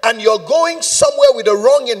spirit and you're going somewhere with the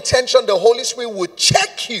wrong intention, the Holy Spirit will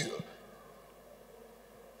check you.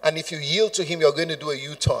 And if you yield to him, you're going to do a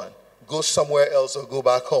U-turn. Go somewhere else or go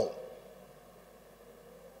back home.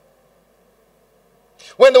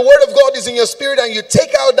 When the word of God is in your spirit and you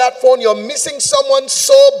take out that phone, you're missing someone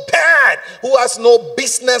so bad who has no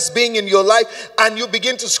business being in your life, and you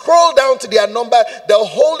begin to scroll down to their number, the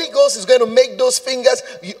Holy Ghost is going to make those fingers,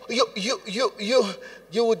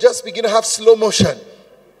 you will just begin to have slow motion.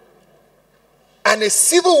 And a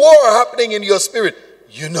civil war happening in your spirit,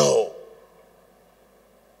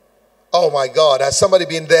 Oh my God, has somebody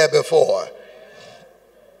been there before?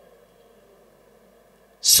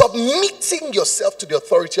 Submitting yourself to the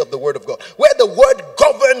authority of the word of God, where the word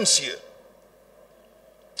governs you.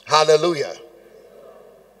 Hallelujah.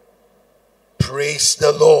 Praise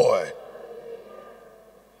the Lord.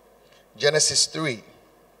 Genesis 3.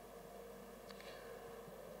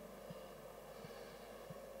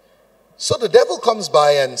 So the devil comes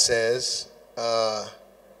by and says, so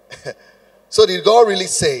did God really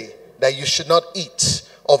say that you should not eat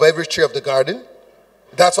of every tree of the garden?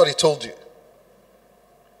 That's what he told you.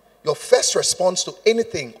 Your first response to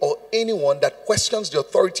anything or anyone that questions the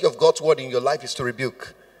authority of God's word in your life is to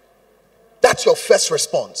rebuke. That's your first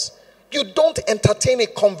response. You don't entertain a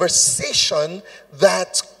conversation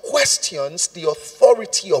that questions the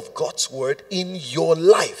authority of God's word in your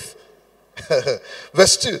life.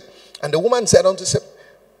 Verse 2. And the woman said unto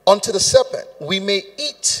the serpent, we may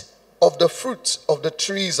eat of the fruit of the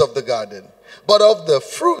trees of the garden, but of the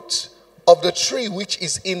fruit of the tree which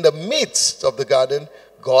is in the midst of the garden,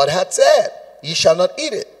 God had said, ye shall not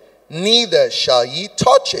eat it, neither shall ye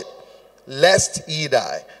touch it, lest ye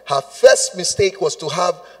die. Her first mistake was to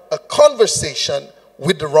have a conversation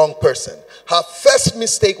with the wrong person. Her first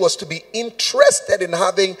mistake was to be interested in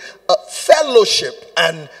having a fellowship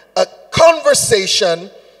and a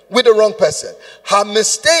conversation with the wrong person. Her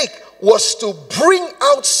mistake was to bring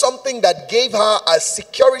out something that gave her a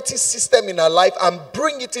security system in her life and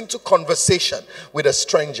bring it into conversation with a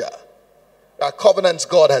stranger. There are covenants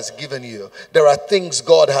God has given you. There are things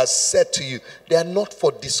God has said to you. They are not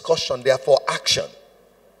for discussion, they are for action.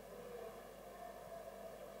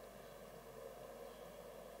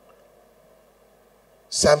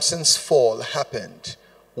 Samson's fall happened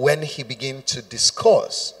when he began to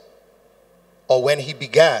discuss,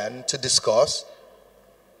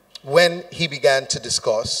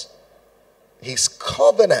 his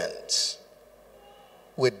covenant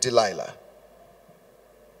with Delilah.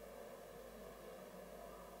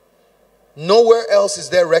 Nowhere else is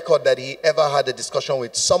there record that he ever had a discussion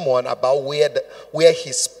with someone about where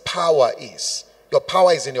his power is. Your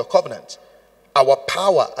power is in your covenant. Our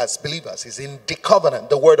power as believers is in the covenant,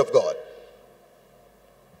 the word of God.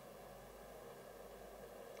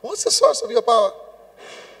 What's the source of your power?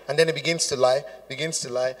 And then he begins to lie, begins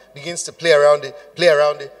to play around it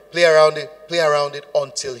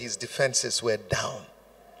until his defenses were down.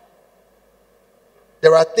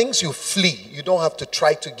 There are things you flee. You don't have to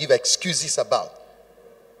try to give excuses about.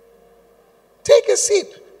 Take a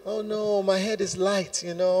sip. Oh no, my head is light,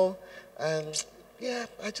 and Yeah,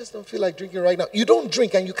 I just don't feel like drinking right now. You don't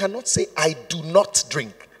drink and you cannot say, I do not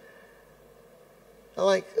drink. I'm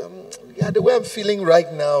like, yeah, the way I'm feeling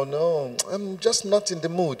right now, no, I'm just not in the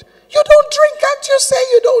mood. You don't drink, can't you say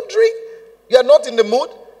you don't drink? You are not in the mood?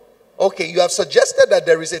 Okay, you have suggested that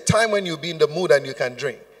there is a time when you'll be in the mood and you can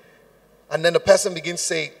drink. And then the person begins to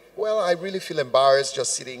say, well, I really feel embarrassed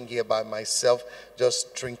just sitting here by myself,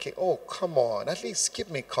 just drinking. Oh, come on, at least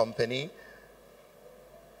keep me company.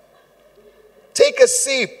 Take a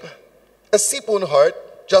sip. A sip won't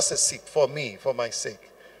hurt. Just a sip for me, for my sake.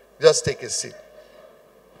 Just take a sip.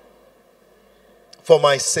 For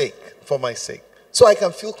my sake. For my sake. So I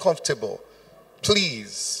can feel comfortable.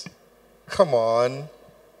 Please. Come on.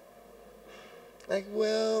 Like,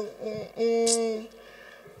 well,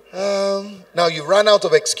 now you ran out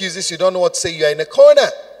of excuses. You don't know what to say. You're in a corner.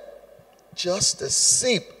 Just a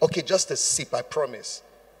sip. Okay, just a sip, I promise.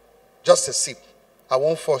 Just a sip. I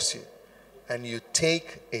won't force you. And you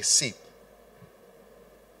take a sip.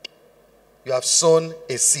 You have sown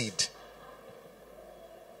a seed.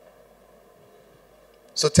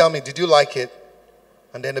 So tell me, did you like it?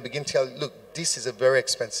 And then they begin to tell you, look, this is a very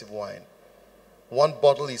expensive wine. One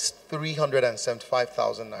bottle is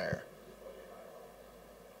 375,000 naira.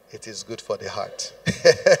 It is good for the heart.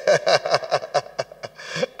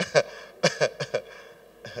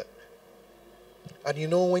 And you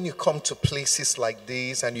know, when you come to places like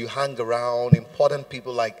this and you hang around important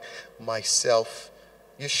people like myself,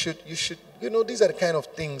 you should, you know, these are the kind of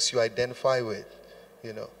things you identify with,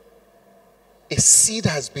 you know. A seed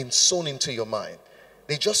has been sown into your mind.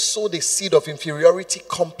 They just sowed a seed of inferiority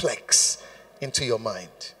complex into your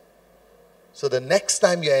mind. So the next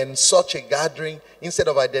time you're in such a gathering, instead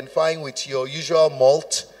of identifying with your usual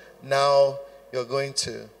malt, now you're going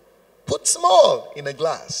to put small in a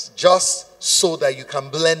glass just so that you can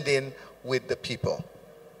blend in with the people.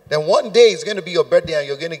 Then one day it's going to be your birthday and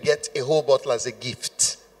you're going to get a whole bottle as a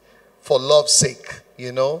gift for love's sake.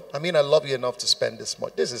 You know, I mean, I love you enough to spend this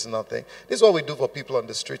much. This is nothing. This is what we do for people on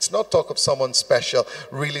the streets. Not talk of someone special,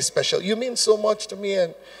 really special. You mean so much to me,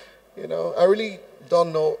 and you know, I really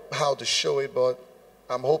don't know how to show it, but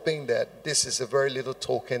I'm hoping that this is a very little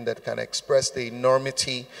token that can express the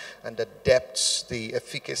enormity and the depths, the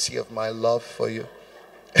efficacy of my love for you.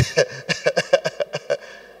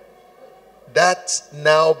 That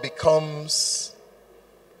now becomes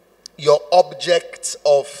your object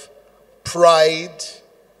of pride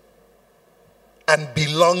and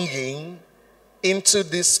belonging into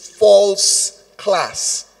this false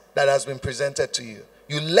class that has been presented to you.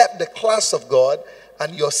 You left the class of God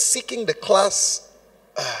and you're seeking the class.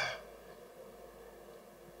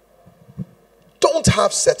 Don't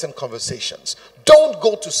have certain conversations. Don't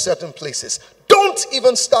go to certain places. Don't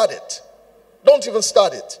even start it. Don't even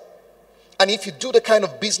start it. And if you do the kind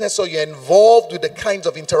of business or you're involved with the kinds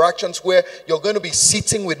of interactions where you're going to be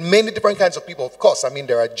sitting with many different kinds of people, of course, I mean,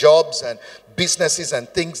 there are jobs and businesses and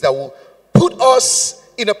things that will put us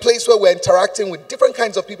in a place where we're interacting with different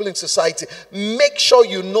kinds of people in society. Make sure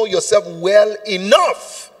you know yourself well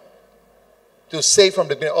enough to say from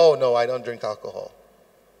the beginning, oh, no, I don't drink alcohol.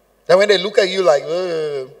 Then when they look at you like,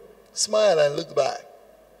 smile and look back.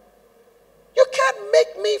 You can't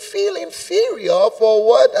make me feel inferior for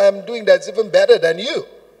what I'm doing that's even better than you.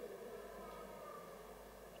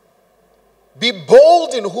 Be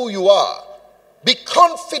bold in who you are. Be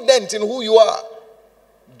confident in who you are.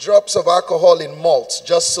 Drops of alcohol in malt,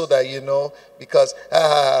 just so that you know, because,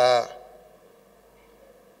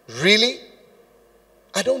 really?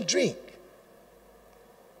 I don't drink.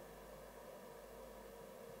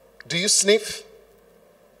 Do you sniff?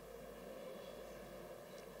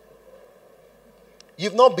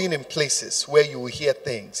 You've not been in places where you will hear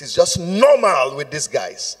things. It's just normal with these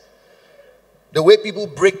guys. The way people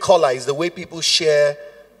break collar is the way people share,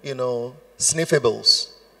 you know,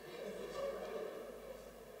 sniffables.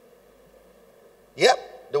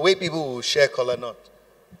 Yep, the way people will share collar nut.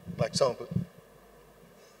 Like some people.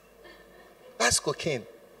 That's cocaine.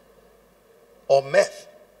 Or meth.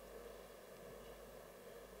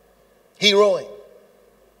 Heroin.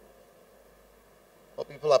 Or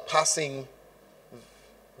people are passing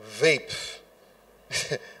vape.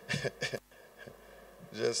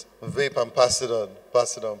 Just vape and pass it on.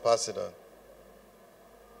 Pass it on, pass it on.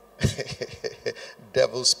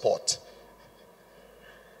 Devil spot.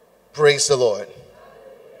 Praise the Lord.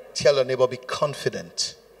 Tell your neighbor, be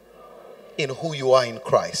confident in who you are in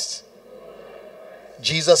Christ.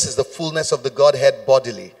 Jesus is the fullness of the Godhead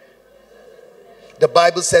bodily. The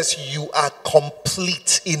Bible says you are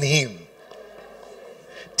complete in Him.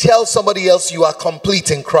 Tell somebody else you are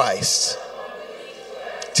complete in Christ.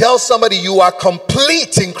 Tell somebody you are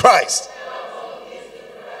complete in Christ.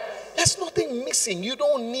 There's nothing missing. You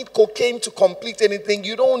don't need cocaine to complete anything.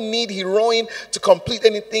 You don't need heroin to complete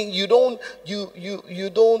anything. You don't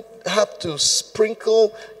have to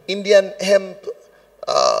sprinkle Indian hemp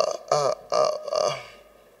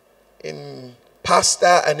in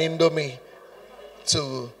pasta and indomie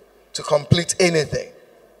to complete anything.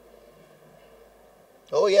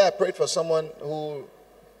 Oh yeah, I prayed for someone who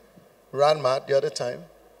ran mad the other time.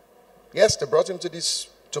 Yes, they brought him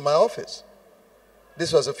to my office.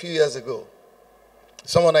 This was a few years ago.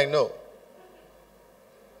 Someone I know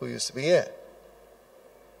who used to be here.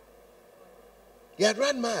 He had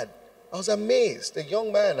ran mad. I was amazed. A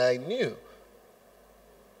young man I knew.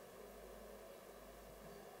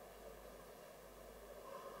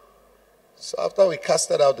 So after we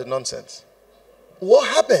casted out the nonsense, what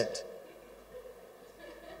happened?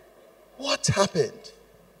 What happened?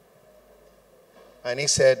 And he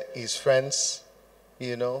said his friends,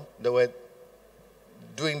 they were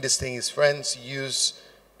doing this thing. His friends use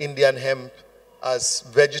Indian hemp as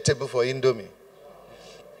vegetable for indomie.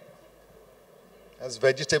 As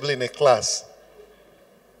vegetable in a class.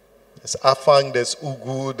 There's afang, there's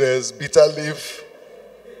ugu, there's bitter leaf,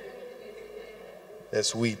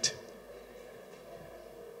 there's wheat.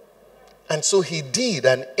 And so he did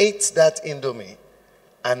and ate that indomie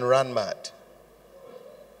and ran mad.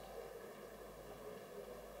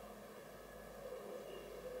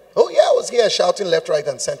 Oh yeah, I was here shouting left, right,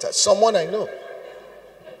 and center. Someone I know.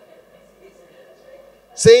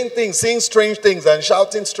 Saying strange things and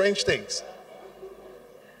shouting strange things.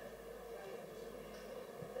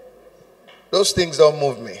 Those things don't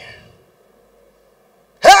move me.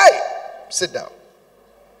 Hey! Sit down.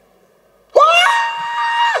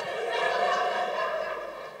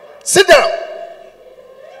 Sit down.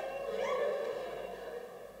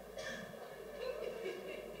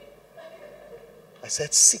 I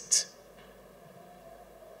said, sit.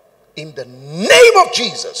 In the name of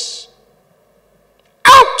Jesus.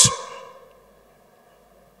 Out!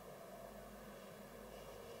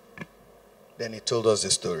 Then he told us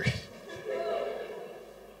the story.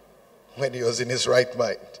 When he was in his right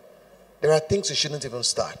mind. There are things you shouldn't even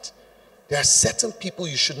start. There are certain people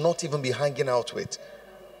you should not even be hanging out with.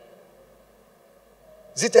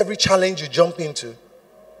 Is it every challenge you jump into?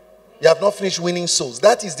 You have not finished winning souls.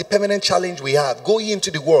 That is the permanent challenge we have. Go ye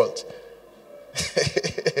into the world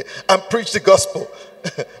and preach the gospel.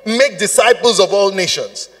 Make disciples of all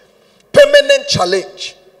nations. Permanent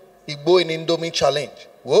challenge. Igbo in Indomie challenge.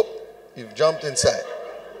 Whoop, you've jumped inside.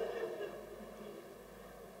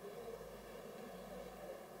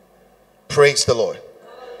 Praise the Lord.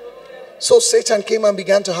 So Satan came and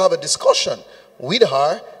began to have a discussion with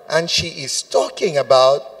her, and she is talking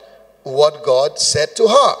about what God said to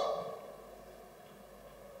her.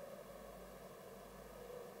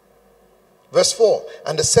 Verse 4,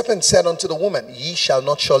 and the serpent said unto the woman, ye shall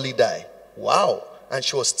not surely die. Wow. And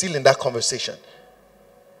she was still in that conversation.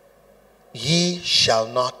 Ye shall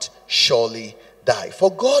not surely die.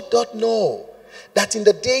 For God doth know that in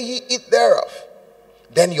the day ye eat thereof,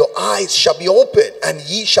 then your eyes shall be opened, and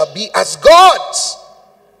ye shall be as gods,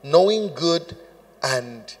 knowing good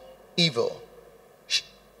and evil.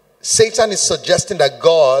 Satan is suggesting that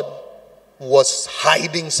God was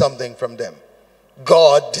hiding something from them.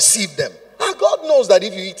 God deceived them. God knows that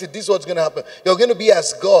if you eat it, this is what's going to happen. You're going to be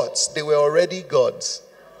as gods. They were already gods.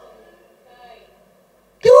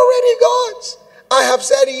 They were already gods. I have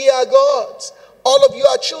said ye are gods. All of you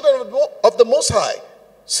are children of the Most High.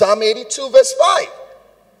 Psalm 82 verse 5.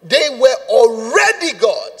 They were already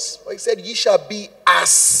gods. But he said, ye shall be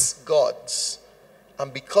as gods.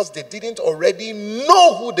 And because they didn't already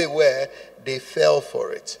know who they were, they fell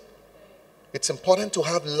for it. It's important to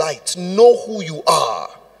have light. Know who you are.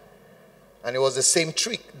 And it was the same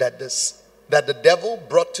trick that the devil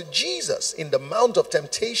brought to Jesus in the Mount of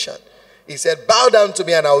Temptation. He said, bow down to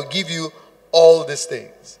me and I will give you all these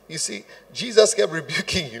things. You see, Jesus kept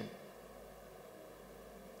rebuking him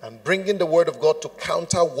and bringing the word of God to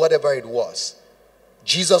counter whatever it was.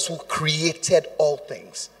 Jesus, who created all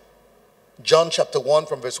things. John chapter 1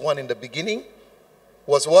 from verse 1, in the beginning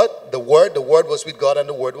was what? The Word. The Word was with God and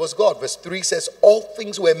the Word was God. Verse 3 says, all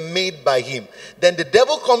things were made by him. Then the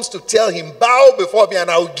devil comes to tell him, bow before me and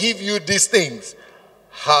I will give you these things.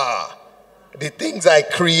 Ha! The things I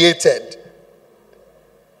created.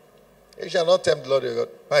 You shall not tempt the Lord your God.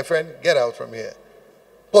 My friend, get out from here.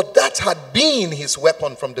 But that had been his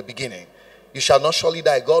weapon from the beginning. You shall not surely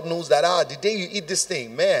die. God knows that, the day you eat this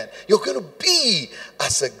thing, man, you're going to be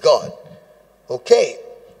as a God. Okay.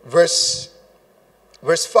 Verse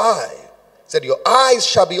 5 said, your eyes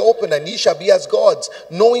shall be opened, and ye shall be as gods,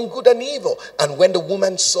 knowing good and evil. And when the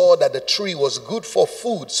woman saw that the tree was good for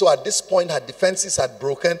food, so at this point her defenses had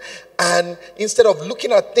broken, and instead of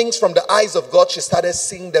looking at things from the eyes of God, she started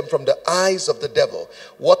seeing them from the eyes of the devil.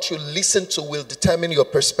 What you listen to will determine your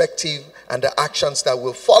perspective and the actions that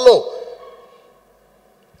will follow.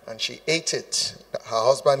 And she ate it. Her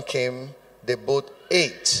husband came, they both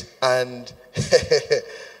ate, and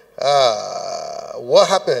what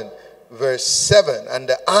happened? Verse 7, and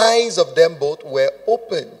the eyes of them both were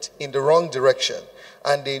opened in the wrong direction,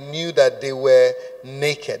 and they knew that they were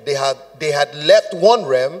naked. They had left one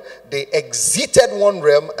realm, they exited one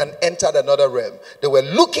realm and entered another realm. They were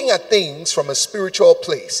looking at things from a spiritual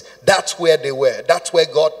place. That's where they were. That's where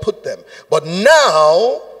God put them. But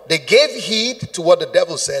now they gave heed to what the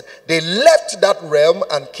devil said. They left that realm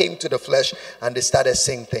and came to the flesh, and they started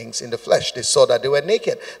seeing things in the flesh. They saw that they were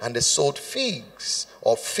naked, and they sewed figs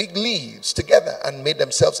or fig leaves together and made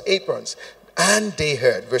themselves aprons. And they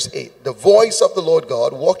heard, verse 8, the voice of the Lord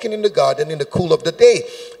God walking in the garden in the cool of the day.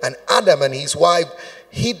 And Adam and his wife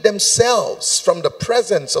hid themselves from the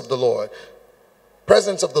presence of the Lord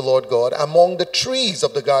God among the trees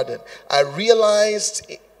of the garden. I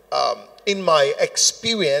realized in my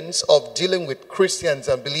experience of dealing with Christians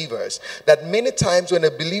and believers that many times when a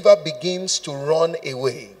believer begins to run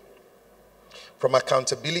away from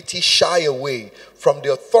accountability, shy away from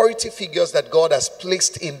the authority figures that God has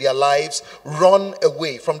placed in their lives, run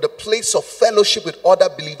away from the place of fellowship with other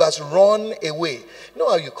believers, run away. You know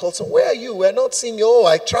how you call someone, where are you? We're not seeing you. Oh,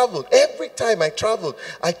 I traveled. Every time I traveled.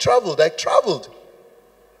 I'm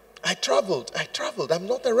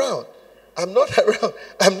not around.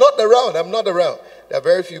 There are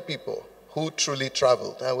very few people who truly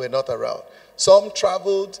traveled and were not around. Some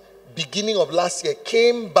traveled beginning of last year,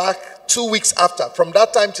 came back 2 weeks after. From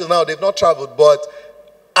that time till now, they've not traveled, but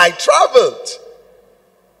I traveled.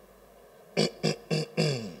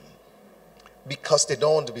 Because they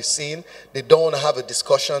don't want to be seen, they don't want to have a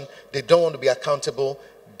discussion, they don't want to be accountable.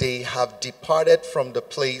 They have departed from the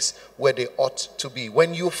place where they ought to be.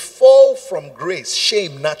 When you fall from grace,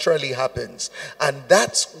 shame naturally happens. And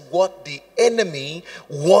that's what the enemy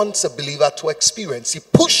wants a believer to experience. He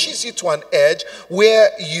pushes you to an edge where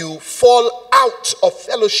you fall out of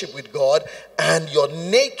fellowship with God and your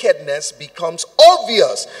nakedness becomes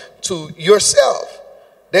obvious to yourself.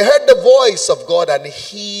 They heard the voice of God and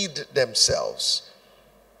hid themselves.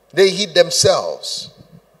 They hid themselves.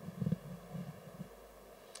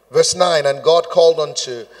 Verse 9, and God called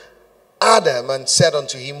unto Adam and said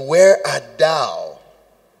unto him, where art thou?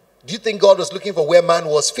 Do you think God was looking for where man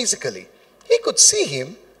was physically? He could see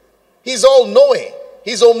him. He's all-knowing.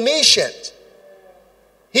 He's omniscient.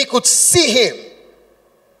 He could see him.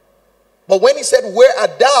 But when he said, where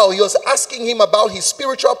art thou? He was asking him about his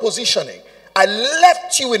spiritual positioning. I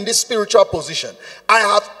left you in this spiritual position. I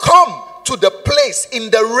have come to the place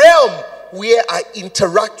in the realm where I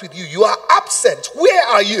interact with you. You are absent. Where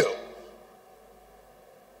are you?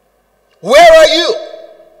 Where are you?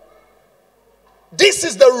 This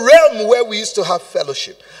is the realm where we used to have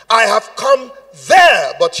fellowship. I have come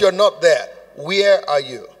there, but you're not there. Where are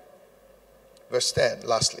you? Verse 10,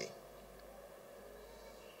 lastly.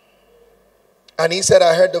 And he said,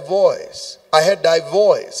 I heard the voice. I heard thy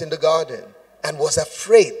voice in the garden and was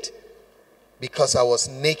afraid because I was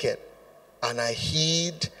naked and I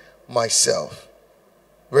hid myself.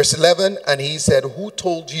 Verse 11, and he said, who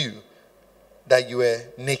told you that you were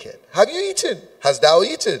naked? Have you eaten? Hast thou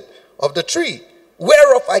eaten of the tree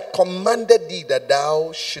whereof I commanded thee that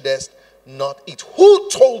thou shouldest not eat? Who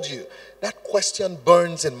told you? That question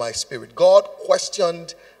burns in my spirit. God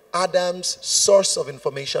questioned Adam's source of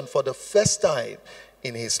information for the first time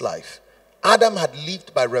in his life. Adam had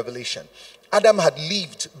lived by revelation. Adam had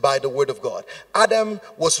lived by the word of God. Adam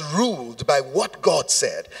was ruled by what God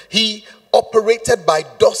said. He operated by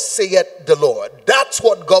thus saith the Lord. That's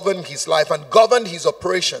what governed his life and governed his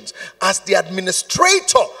operations as the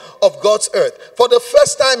administrator of God's earth. For the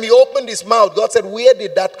first time he opened his mouth, God said, where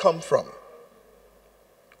did that come from?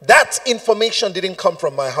 That information didn't come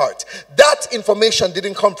from my heart. That information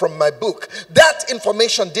didn't come from my book. That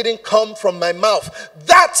information didn't come from my mouth.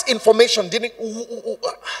 That information didn't...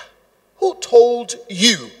 Who told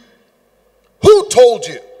you? Who told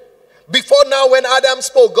you? Before now, when Adam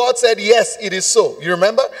spoke, God said, yes, it is so. You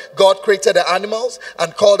remember? God created the animals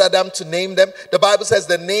and called Adam to name them. The Bible says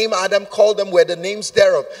the name Adam called them were the names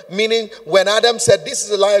thereof. Meaning, when Adam said, this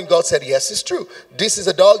is a lion, God said, yes, it's true. This is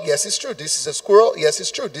a dog, yes, it's true. This is a squirrel, yes,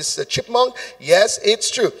 it's true. This is a chipmunk, yes,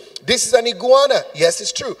 it's true. This is an iguana. Yes,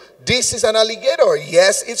 it's true. This is an alligator.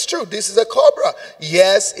 Yes, it's true. This is a cobra.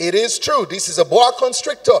 Yes, it is true. This is a boa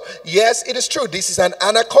constrictor. Yes, it is true. This is an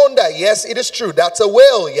anaconda. Yes, it is true. That's a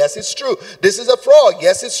whale. Yes, it's true. This is a frog.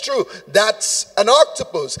 Yes, it's true. That's an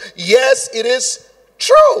octopus. Yes, it is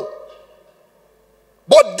true.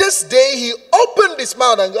 But this day he opened his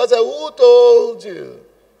mouth and God said, who told you?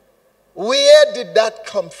 Where did that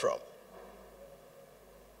come from?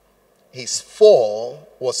 His fall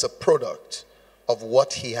was a product of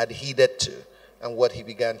what he had heeded to and what he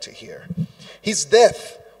began to hear. His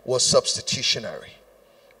death was substitutionary.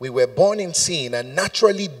 We were born in sin and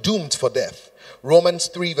naturally doomed for death. Romans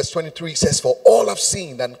 3 verse 23 says, for all have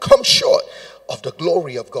sinned and come short of the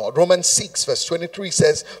glory of God. Romans 6 verse 23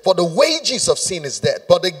 says, for the wages of sin is death,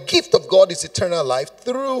 but the gift of God is eternal life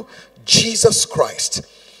through Jesus Christ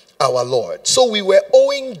our Lord. So we were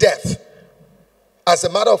owing death. As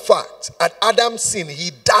a matter of fact, at Adam's sin,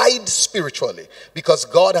 he died spiritually because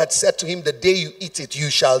God had said to him, the day you eat it,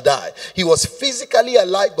 you shall die. He was physically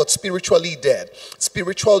alive, but spiritually dead.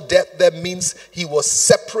 Spiritual death that means he was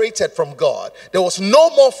separated from God. There was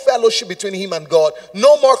no more fellowship between him and God,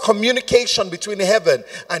 no more communication between heaven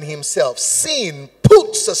and himself. Sin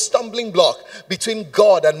puts a stumbling block between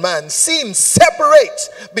God and man. Sin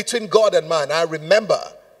separates between God and man. I remember,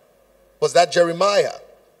 was that Jeremiah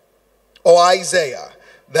or Isaiah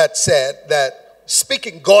that said that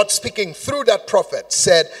God speaking through that prophet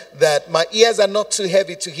said that my ears are not too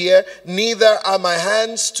heavy to hear, neither are my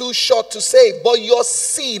hands too short to save, but your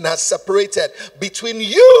sin has separated between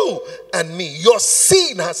you and me. Your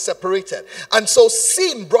sin has separated. And so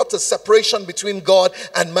sin brought a separation between God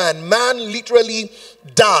and man. Man literally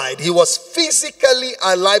died. He was physically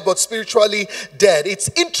alive but spiritually dead. It's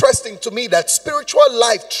interesting to me that spiritual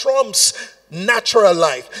life trumps natural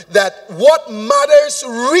life, that what matters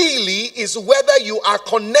really is whether you are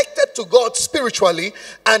connected to God spiritually,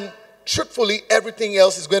 and truthfully everything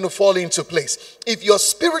else is going to fall into place. If your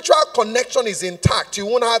spiritual connection is intact, you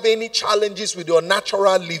won't have any challenges with your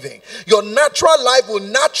natural living. Your natural life will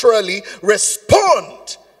naturally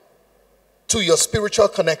respond to your spiritual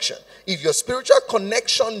connection. If your spiritual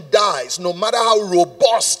connection dies, no matter how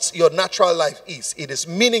robust your natural life is, it is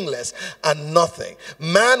meaningless and nothing.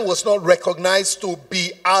 Man was not recognized to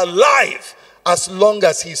be alive as long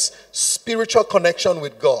as his spiritual connection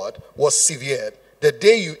with God was severed. The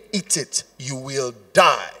day you eat it, you will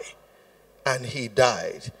die. And he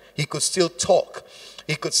died. He could still talk.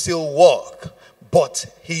 He could still walk. But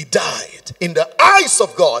he died. In the eyes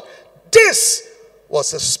of God, this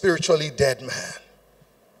was a spiritually dead man.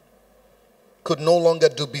 Could no longer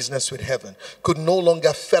do business with heaven, could no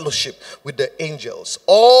longer fellowship with the angels.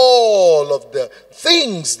 All of the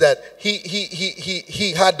things that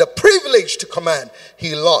he had the privilege to command,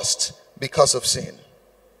 he lost because of sin.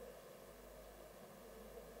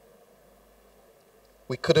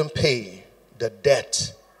 We couldn't pay the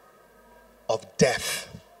debt of death.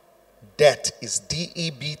 Debt is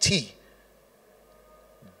D-E-B-T.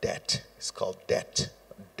 Debt is called debt.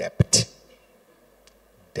 Debt.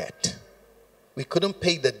 Debt. We couldn't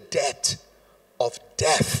pay the debt of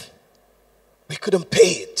death. We couldn't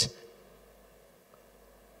pay it.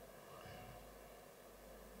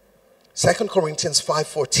 2 Corinthians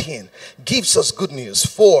 5:14 gives us good news.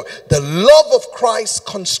 For the love of Christ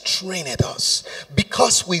constrained us,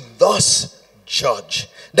 because we thus judge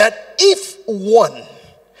that if one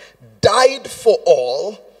died for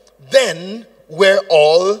all, then we're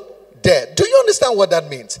all dead. Do you understand what that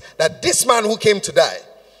means? That this man who came to die,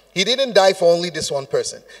 he didn't die for only this one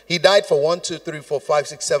person. He died for 1, 2, 3, 4, 5,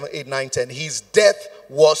 6, 7, 8, 9, 10. His death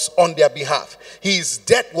was on their behalf. His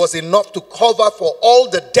death was enough to cover for all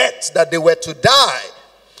the debts that they were to die.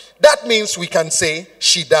 That means we can say,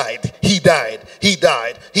 she died, he died, he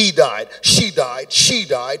died, he died, she died, she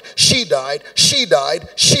died, she died, she died,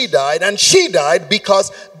 she died, and she died,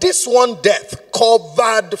 because this one death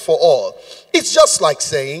covered for all. It's just like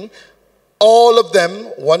saying, all of them,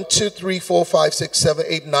 1, 2, 3, 4, 5, 6, 7,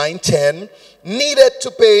 8, 9, 10, needed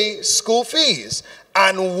to pay school fees.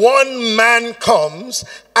 And one man comes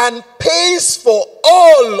and pays for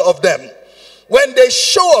all of them. When they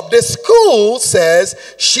show up, the school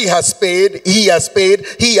says, she has paid, he has paid,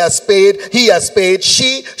 he has paid, he has paid,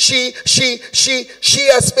 she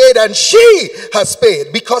has paid, and she has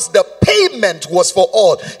paid, because the payment was for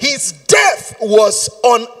all. His death was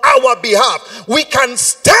on our behalf. We can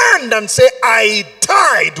stand and say, I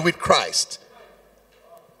died with Christ.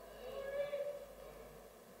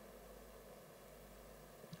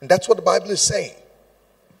 And that's what the Bible is saying.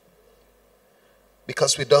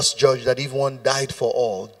 Because we thus judge that if one died for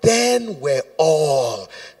all, then we're all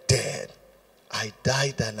dead. I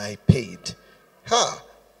died and I paid.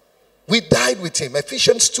 We died with him.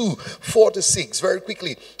 Ephesians 2, 4 to 6. Very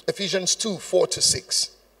quickly. Ephesians 2, 4 to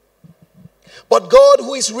 6. But God,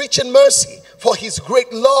 who is rich in mercy, for his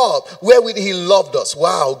great love, wherewith he loved us.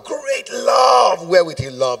 Wow, great love, wherewith he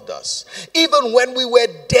loved us. Even when we were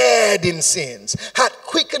dead in sins, had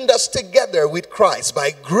quickened us together with Christ.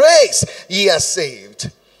 By grace ye are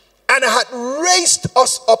saved. And had raised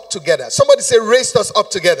us up together. Somebody say, raised us up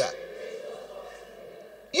together.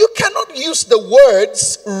 You cannot use the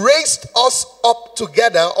words raised us up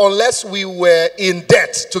together unless we were in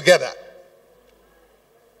debt together.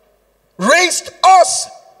 Raised us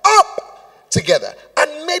up together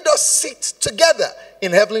and made us sit together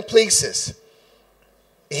in heavenly places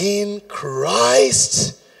in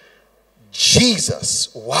Christ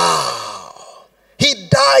Jesus. Wow. He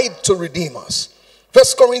died to redeem us. 1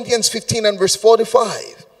 Corinthians 15 and verse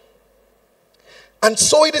 45. And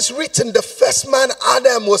so it is written, the first man,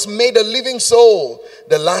 Adam, was made a living soul.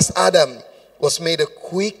 The last Adam was made a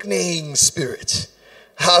quickening spirit.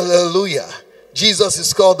 Hallelujah. Jesus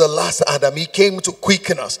is called the last Adam. He came to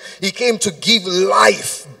quicken us. He came to give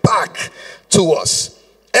life back to us.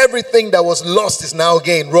 Everything that was lost is now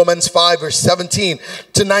gained. Romans 5 verse 17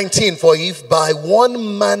 to 19. For if by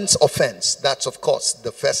one man's offense, that's of course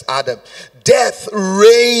the first Adam, death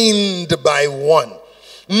reigned by one,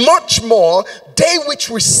 much more they which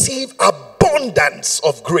receive abundance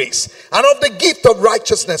of grace and of the gift of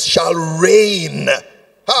righteousness shall reign.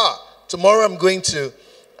 Tomorrow I'm going to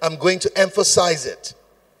emphasize it.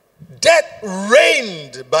 Death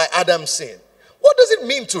reigned by Adam's sin. What does it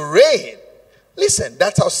mean to reign? Listen,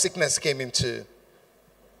 that's how sickness came into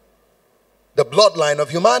the bloodline of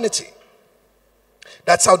humanity.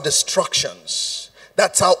 That's how destructions,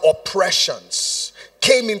 that's how oppressions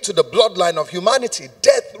came into the bloodline of humanity.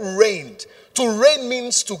 Death reigned. To reign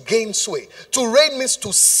means to gain sway. To reign means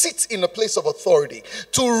to sit in a place of authority.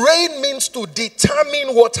 To reign means to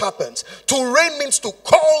determine what happens. To reign means to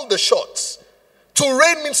call the shots. To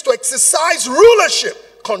reign means to exercise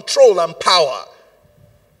rulership, control, and power.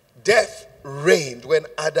 Death reigned when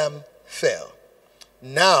Adam fell.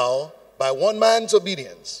 Now, by one man's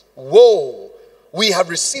obedience, we have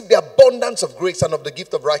received the abundance of grace and of the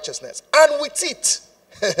gift of righteousness. And with it,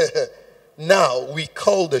 now we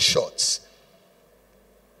call the shots.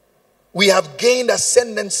 We have gained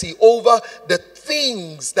ascendancy over the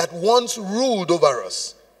things that once ruled over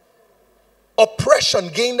us. Oppression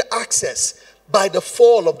gained access by the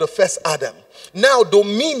fall of the first Adam. Now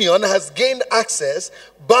dominion has gained access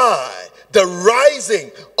by the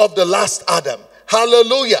rising of the last Adam.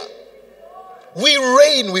 Hallelujah. We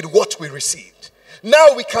reign with what we received.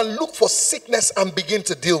 Now we can look for sickness and begin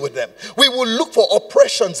to deal with them. We will look for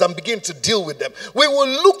oppressions and begin to deal with them. We will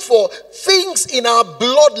look for things in our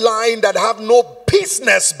bloodline that have no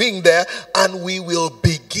business being there, and we will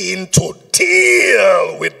begin to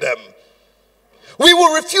deal with them. We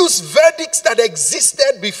will refuse verdicts that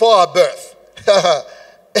existed before our birth.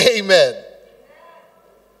 Amen.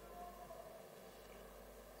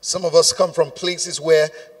 Some of us come from places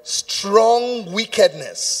where strong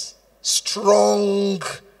wickedness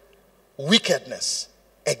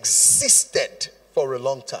existed for a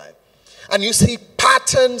long time. And you see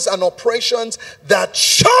patterns and operations that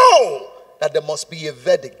show that there must be a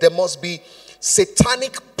verdict. There must be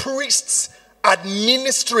satanic priests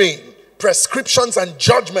administering prescriptions and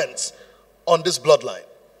judgments on this bloodline.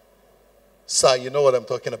 Sir, you know what I'm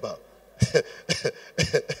talking about.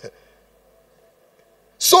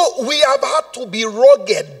 So we have had to be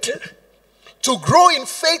rugged to grow in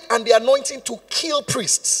faith and the anointing to kill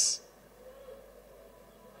priests.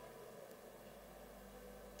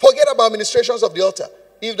 Forget about ministrations of the altar.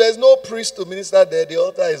 If there's no priest to minister there, the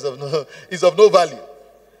altar is of no value.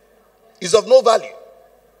 Is of no value.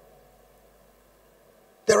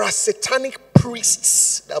 There are satanic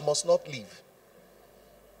priests that must not leave.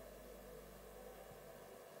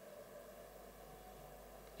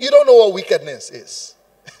 You don't know what wickedness is.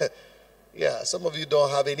 Yeah, some of you don't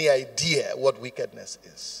have any idea what wickedness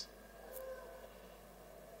is.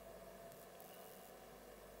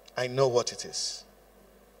 I know what it is.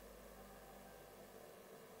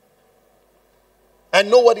 I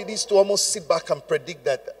know what it is to almost sit back and predict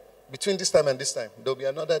that between this time and this time, there'll be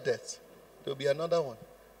another death. There'll be another one.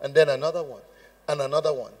 And then another one. And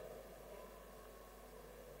another one.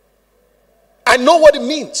 I know what it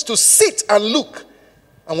means to sit and look.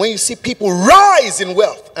 And when you see people rise in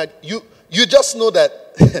wealth, and you just know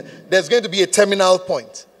that there's going to be a terminal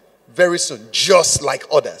point very soon, just like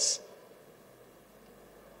others.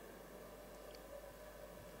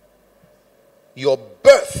 Your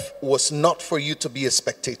birth was not for you to be a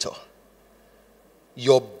spectator.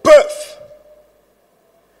 Your birth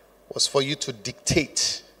was for you to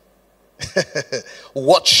dictate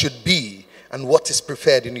what should be and what is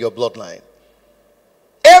preferred in your bloodline.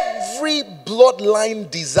 Every bloodline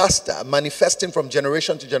disaster manifesting from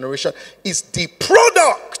generation to generation is the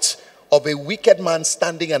product of a wicked man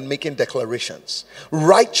standing and making declarations.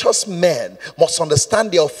 Righteous men must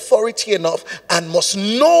understand their authority enough and must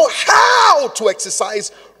know how to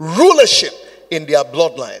exercise rulership in their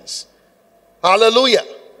bloodlines. Hallelujah.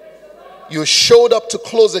 You showed up to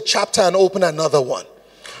close a chapter and open another one.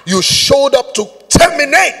 You showed up to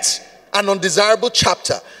terminate an undesirable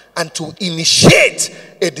chapter and to initiate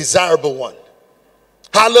a desirable one.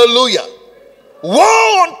 Hallelujah.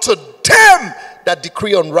 Woe unto them that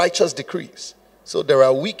decree unrighteous decrees. So there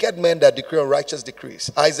are wicked men that decree unrighteous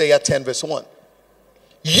decrees. Isaiah 10 verse 1.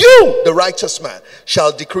 You, the righteous man,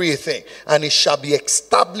 shall decree a thing, and it shall be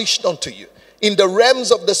established unto you. In the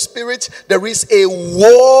realms of the spirit, there is a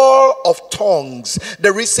war of tongues.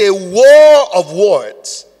 There is a war of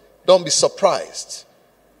words. Don't be surprised.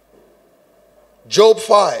 Job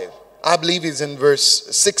 5, I believe is in verse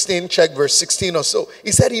 16. Check verse 16 or so.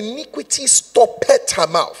 He said, iniquity stoppeth her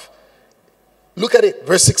mouth. Look at it,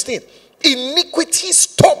 verse 16. Iniquity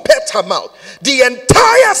stoppeth her mouth. The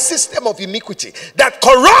entire system of iniquity that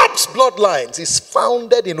corrupts bloodlines is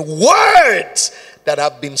founded in words that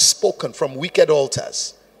have been spoken from wicked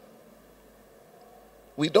altars.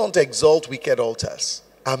 We don't exalt wicked altars.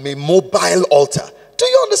 I'm a mobile altar. Do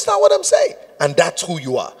you understand what I'm saying? And that's who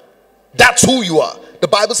you are. That's who you are. The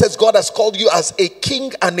Bible says God has called you as a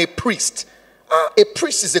king and a priest. A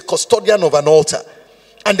priest is a custodian of an altar.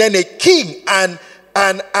 And then a king and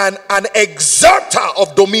an exerter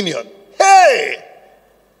of dominion. Hey!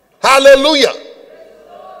 Hallelujah!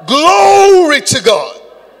 Glory to God!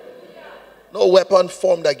 No weapon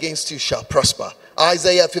formed against you shall prosper.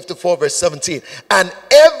 Isaiah 54 verse 17. And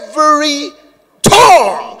every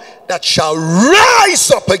tongue that shall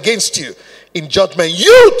rise up against you in judgment,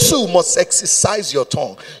 you too must exercise your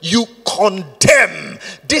tongue. You condemn.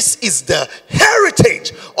 This is the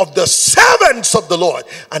heritage of the servants of the Lord,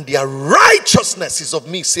 and their righteousness is of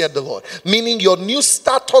me, said the Lord. Meaning your new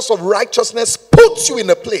status of righteousness puts you in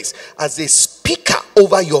a place as a speaker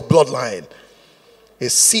over your bloodline. A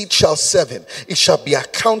seed shall serve him. It shall be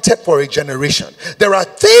accounted for a generation. There are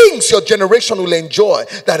things your generation will enjoy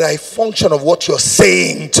that are a function of what you're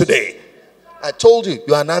saying today. I told you,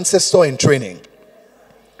 you're an ancestor in training.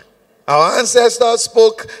 Our ancestors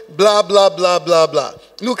spoke blah, blah, blah, blah, blah.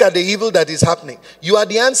 Look at the evil that is happening. You are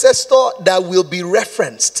the ancestor that will be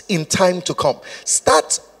referenced in time to come.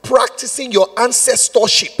 Start practicing your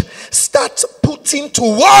ancestorship. Start putting to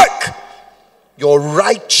work your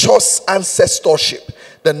righteous ancestorship.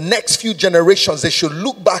 The next few generations, they should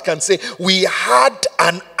look back and say, we had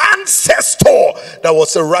an ancestor that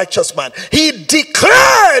was a righteous man. He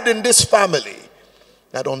declared in this family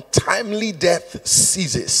that untimely death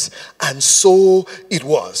ceases. And so it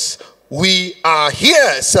was. We are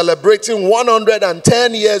here celebrating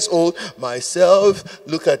 110 years old. Myself,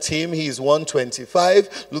 look at him, he's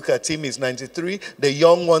 125. Look at him, he's 93. The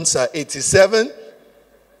young ones are 87.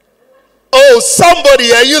 Oh,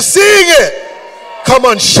 somebody, are you seeing it? Come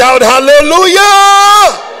on, shout hallelujah!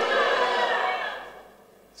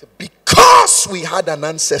 Because we had an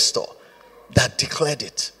ancestor that declared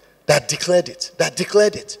it, that declared it, that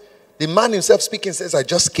declared it. The man himself speaking says, I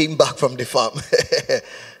just came back from the farm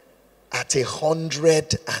at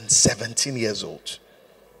 117 years old.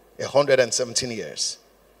 117 years.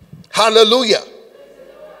 Hallelujah.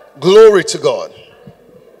 Glory to God.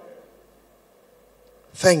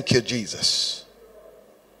 Thank you, Jesus.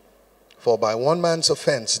 For by one man's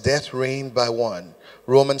offense, death reigned by one.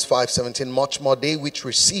 Romans 5:17, much more they which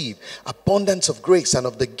receive abundance of grace and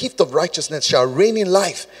of the gift of righteousness shall reign in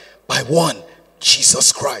life by one,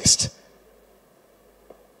 Jesus Christ.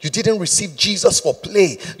 You didn't receive Jesus for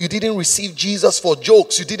play. You didn't receive Jesus for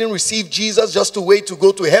jokes. You didn't receive Jesus just to wait to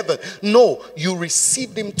go to heaven. No, you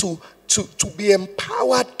received him to be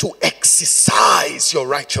empowered to exercise your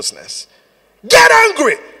righteousness. Get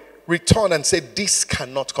angry. Return and say, this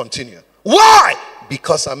cannot continue. Why?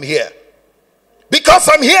 Because I'm here. Because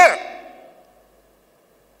I'm here.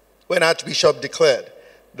 When Archbishop declared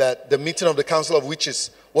that the meeting of the Council of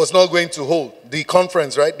Witches was not going to hold, the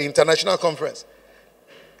conference, right? The international conference.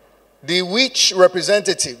 The witch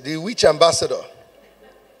representative, the witch ambassador,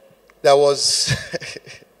 that was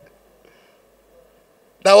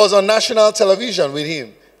on national television with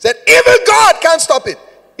him, said, even God can't stop it.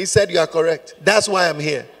 He said, you are correct. That's why I'm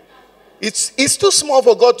here. It's too small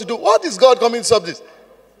for God to do. What is God coming to stop this?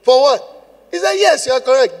 For what? He said, yes, you are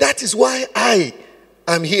correct. That is why I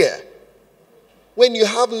am here. When you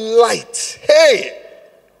have light, hey,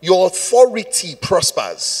 your authority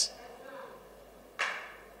prospers.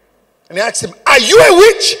 And he asked him, are you a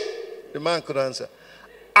witch? The man could answer,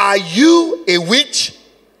 are you a witch?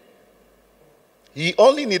 He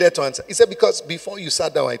only needed to answer. He said, because before you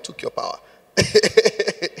sat down, I took your power.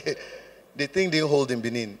 The thing didn't hold in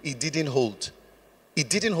Benin. It didn't hold. It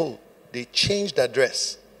didn't hold. They changed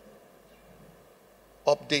address.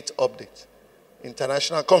 Update.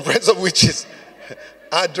 International Conference of Witches.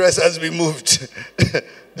 Address has been moved.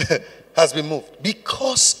 Has been moved.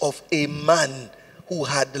 Because of a man who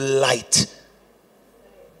had light.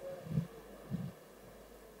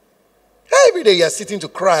 Every day you're sitting to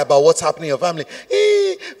cry about what's happening in your family.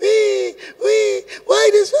 Why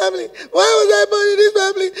this family? Why was I born in this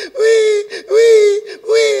family?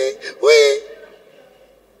 We.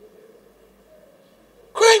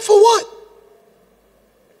 Crying for what?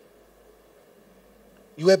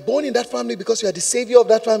 You were born in that family because you are the savior of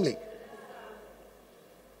that family.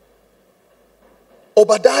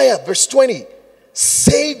 Obadiah, verse 20.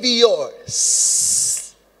 Saviors.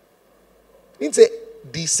 He didn't say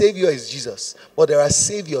the savior is Jesus, but there are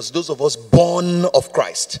saviors, those of us born of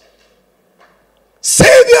Christ.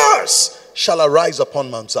 Saviors shall arise upon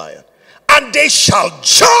Mount Zion, and they shall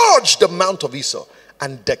judge the Mount of Esau,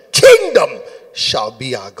 and the kingdom shall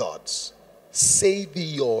be our God's.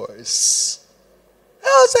 Saviors.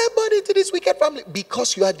 How is I born into this wicked family?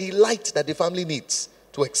 Because you are the light that the family needs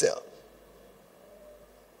to excel.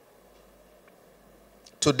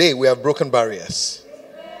 Today we have broken barriers.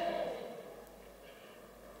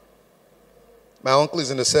 My uncle is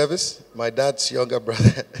in the service. My dad's younger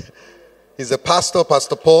brother. He's a pastor,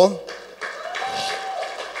 Pastor Paul.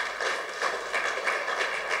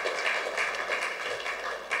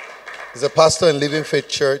 He's a pastor in Living Faith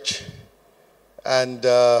Church. And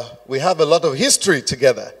we have a lot of history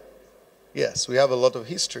together. Yes, we have a lot of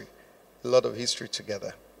history. A lot of history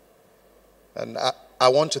together. And I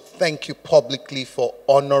want to thank you publicly for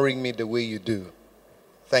honoring me the way you do.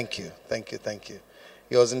 Thank you.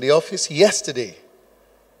 He was in the office yesterday.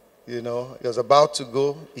 You know, he was about to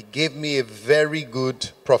go. He gave me a very good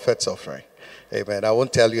prophet's offering. Amen. I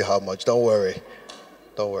won't tell you how much. Don't worry.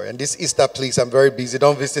 And this Easter, please, I'm very busy.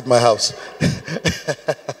 Don't visit my house.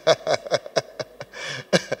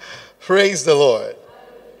 Praise the Lord.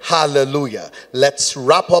 Hallelujah. Let's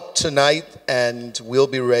wrap up tonight and we'll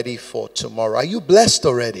be ready for tomorrow. Are you blessed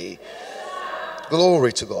already?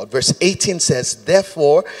 Glory to God. Verse 18 says,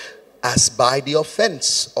 therefore, as by the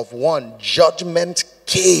offense of one, judgment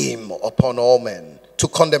came upon all men to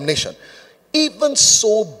condemnation, even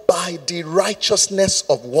so by the righteousness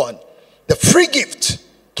of one, the free gift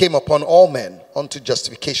came upon all men unto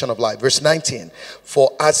justification of life. Verse 19,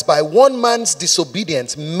 for as by one man's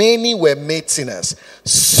disobedience many were made sinners,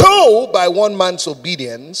 so by one man's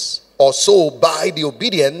obedience, or so by the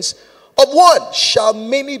obedience of one shall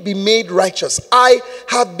many be made righteous. I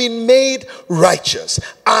have been made righteous.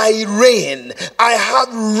 I reign. I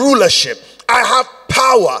have rulership. I have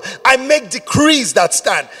power. I make decrees that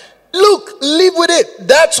stand. Look, live with it.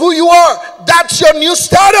 That's who you are. That's your new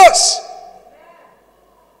status.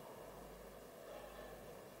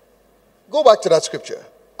 Go back to that scripture.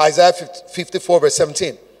 Isaiah 54 verse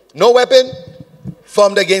 17. No weapon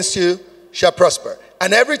formed against you shall prosper.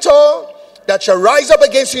 And every tongue that shall rise up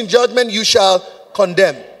against you in judgment, you shall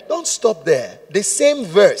condemn. Don't stop there. The same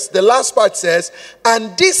verse, the last part says,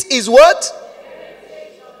 and this is what?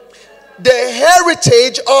 The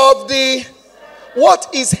heritage of the... What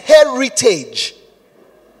is heritage?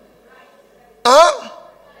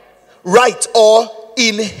 Right or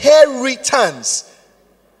inheritance.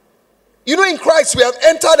 You know, in Christ we have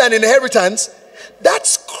entered an inheritance. That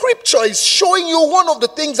scripture is showing you one of the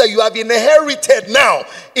things that you have inherited now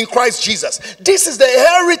in Christ Jesus. This is the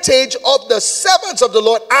heritage of the servants of the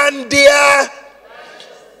Lord and their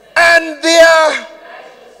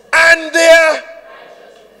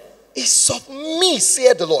is of me,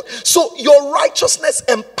 saith the Lord. So your righteousness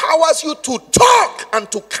empowers you to talk and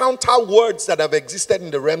to counter words that have existed in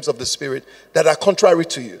the realms of the spirit that are contrary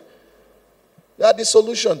to you. You are the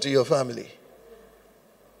solution to your family.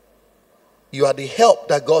 You are the help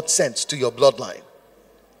that God sent to your bloodline.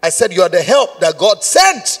 I said you are the help that God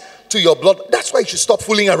sent to your blood. That's why you should stop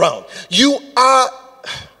fooling around. You are...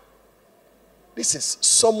 This is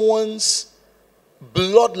someone's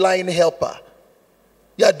bloodline helper.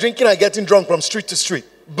 You are drinking and getting drunk from street to street.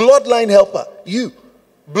 Bloodline helper. You.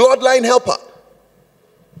 Bloodline helper.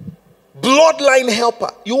 Bloodline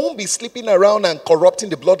helper. You won't be sleeping around and corrupting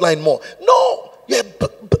the bloodline more. No. Yeah,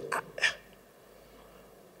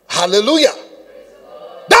 hallelujah.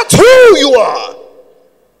 That's who you are.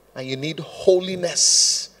 And you need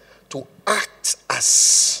holiness to act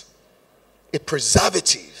as a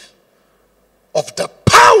preservative of the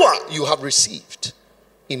power you have received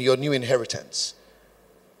in your new inheritance.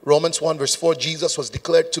 Romans 1 verse 4, Jesus was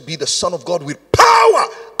declared to be the Son of God with power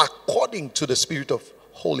according to the Spirit of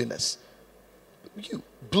holiness. You,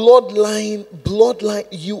 bloodline,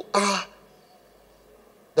 you are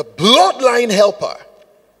the bloodline helper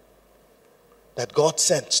that God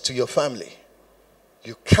sent to your family.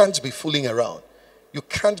 You can't be fooling around. You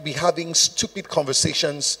can't be having stupid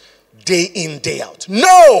conversations day in, day out.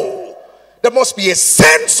 No! There must be a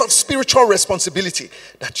sense of spiritual responsibility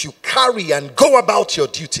that you carry and go about your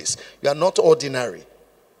duties. You are not ordinary.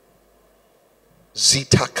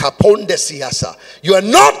 Zita kaponde siasa. You are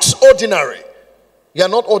not ordinary. You are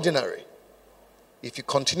not ordinary. If you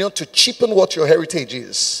continue to cheapen what your heritage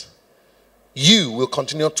is, you will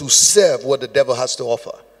continue to serve what the devil has to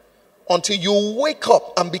offer until you wake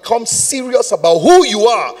up and become serious about who you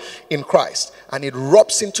are in Christ, and it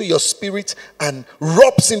rubs into your spirit and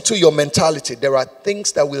rubs into your mentality. There are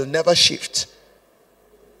things that will never shift.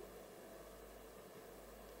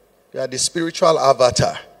 You are the spiritual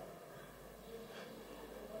avatar.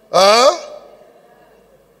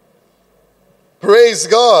 Praise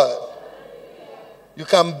God. You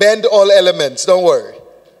can bend all elements, don't worry.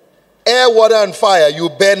 Air, water, and fire, you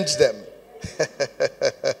bend them.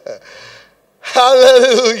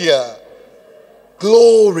 Hallelujah.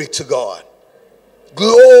 Glory to God.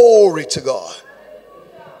 Glory to God.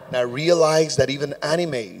 And I realize that even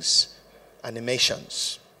animations,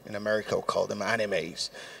 in America we call them animes.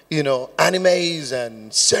 You know, animes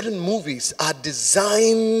and certain movies are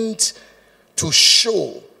designed to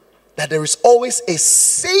show that there is always a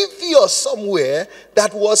savior somewhere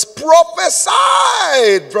that was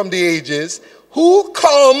prophesied from the ages, who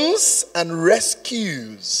comes and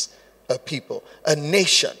rescues a people, a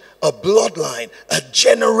nation, a bloodline, a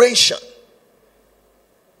generation.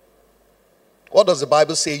 What does the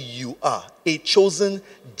Bible say you are? A chosen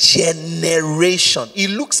generation. He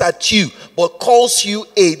looks at you but calls you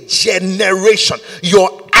a generation.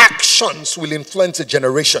 Your actions will influence a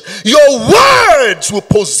generation. Your words will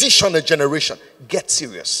position a generation. Get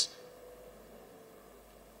serious.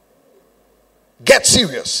 Get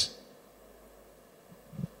serious.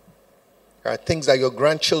 There are things that your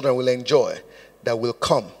grandchildren will enjoy that will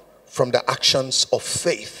come from the actions of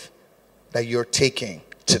faith that you're taking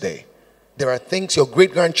today. There are things your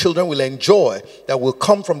great-grandchildren will enjoy that will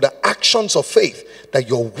come from the actions of faith that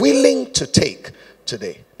you're willing to take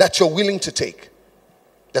today. That you're willing to take.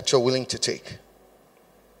 That you're willing to take.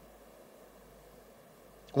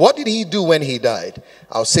 What did he do when he died?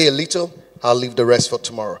 I'll say a little, I'll leave the rest for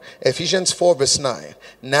tomorrow. Ephesians 4 verse 9.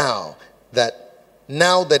 Now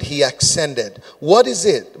that he ascended, what is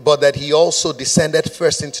it but that he also descended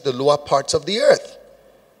first into the lower parts of the earth?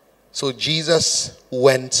 So Jesus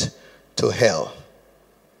went to hell.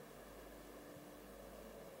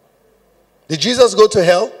 Did Jesus go to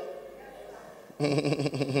hell?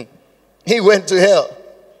 He went to hell.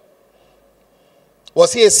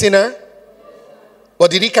 Was he a sinner?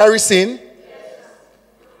 But did he carry sin?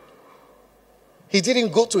 He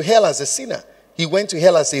didn't go to hell as a sinner. He went to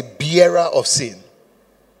hell as a bearer of sin.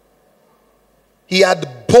 He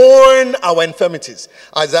had borne our infirmities.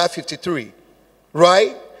 Isaiah 53.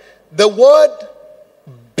 Right? The word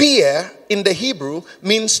bear in the Hebrew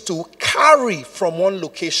means to carry from one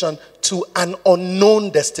location to an unknown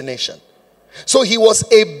destination. So he was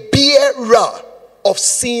a bearer of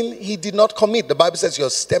sin he did not commit. The Bible says he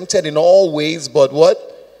was tempted in all ways, but what?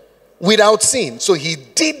 Without sin. So he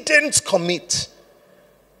didn't commit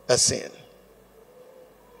a sin.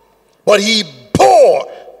 But he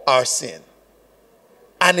bore our sin.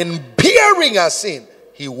 And in bearing our sin,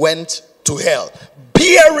 he went to hell.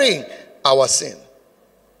 Bearing our sin.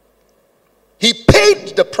 He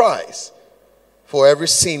paid the price for every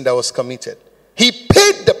sin that was committed. He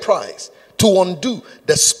paid the price to undo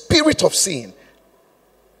the spirit of sin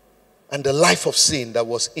and the life of sin that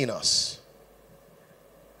was in us.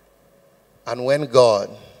 And when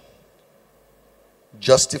God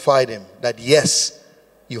justified him, that yes,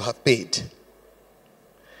 you have paid.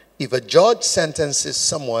 If a judge sentences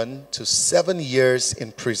someone to 7 years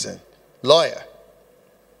in prison, lawyer,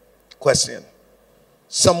 question.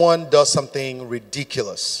 Someone does something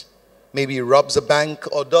ridiculous. Maybe he robs a bank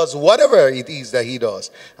or does whatever it is that he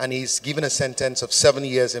does. And he's given a sentence of 7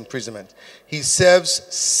 years imprisonment. He serves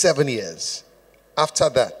 7 years. After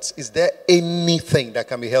that, is there anything that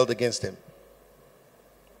can be held against him?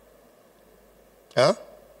 Huh?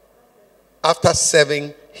 After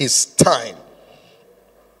serving his time.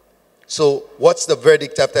 So what's the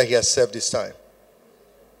verdict after he has served his time?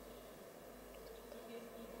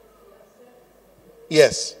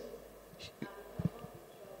 Yes.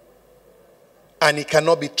 And he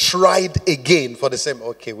cannot be tried again for the same.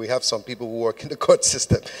 Okay, we have some people who work in the court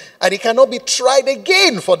system. And he cannot be tried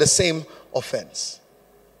again for the same offense.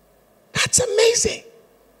 That's amazing.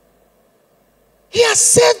 He has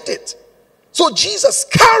saved it. So Jesus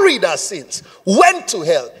carried our sins, went to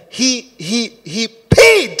hell. He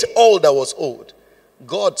paid all that was owed.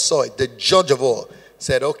 God saw it. The judge of all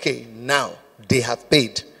said, okay, now they have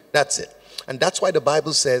paid. That's it. And that's why the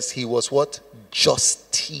Bible says he was what?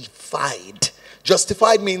 Justified.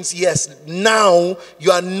 Justified means, yes, now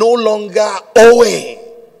you are no longer owing.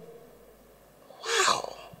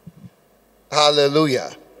 Wow.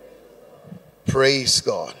 Hallelujah. Praise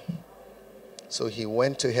God. So he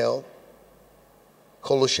went to hell.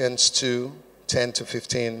 Colossians 2, 10 to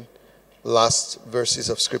 15. Last verses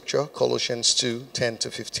of scripture. Colossians 2, 10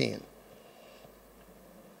 to 15.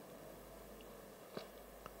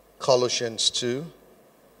 Colossians 2,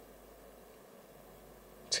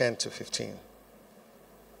 10 to 15.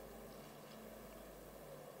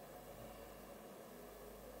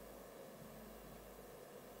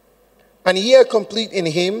 And ye are complete in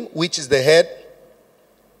him, which is the head.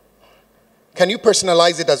 Can you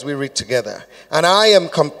personalize it as we read together? And I am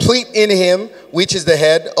complete in him, which is the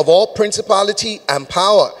head of all principality and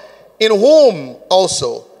power, in whom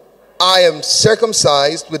also I am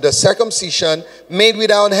circumcised with the circumcision made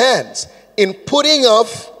without hands, in putting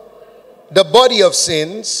off the body of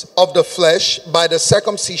sins of the flesh by the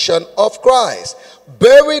circumcision of Christ,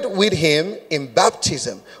 buried with him in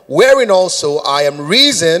baptism, wherein also I am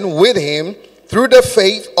risen with him through the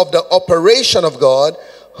faith of the operation of God,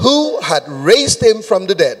 who had raised him from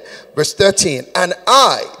the dead. Verse 13, and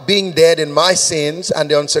I, being dead in my sins and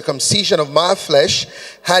the uncircumcision of my flesh,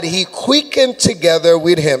 had he quickened together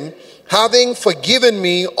with him, having forgiven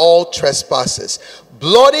me all trespasses,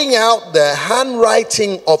 blotting out the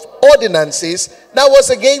handwriting of ordinances that was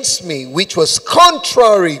against me, which was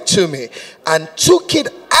contrary to me, and took it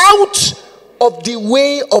out of the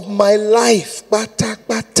way of my life. Bata,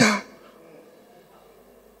 bata.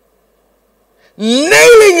 Nailing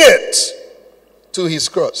it to his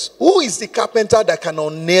cross. Who is the carpenter that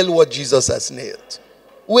cannot nail what Jesus has nailed?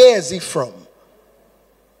 Where is he from?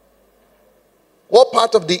 What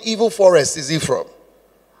part of the evil forest is he from?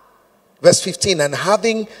 Verse 15, and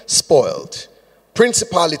having spoiled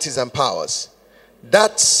principalities and powers.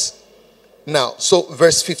 That's now. So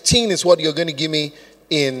verse 15 is what you're going to give me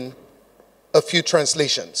in a few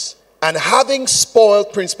translations. And having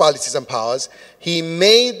spoiled principalities and powers, he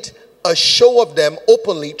made a show of them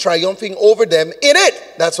openly, triumphing over them in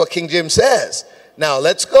it. That's what King James says. Now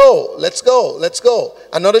let's go.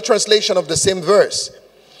 Another translation of the same verse.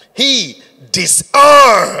 He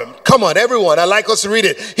disarmed. Come on, everyone. I'd like us to read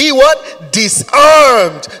it. He what?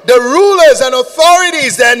 Disarmed the rulers and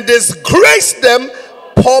authorities and disgraced them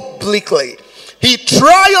publicly. He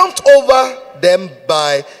triumphed over them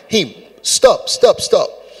by him. Stop.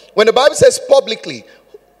 When the Bible says publicly,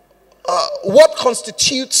 what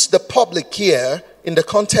constitutes the public here in the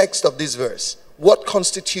context of this verse? What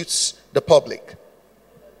constitutes the public?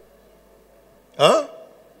 Huh?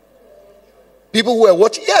 People who are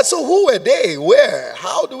watching. Yeah, so who were they? Where?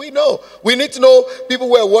 How do we know? We need to know people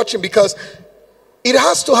who are watching, because it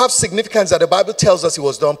has to have significance that the Bible tells us it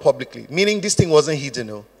was done publicly. Meaning this thing wasn't hidden.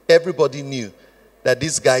 No. Everybody knew that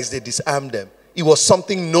these guys, they disarmed them. It was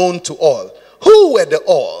something known to all. Who were the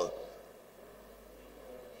all?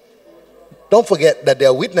 Don't forget that there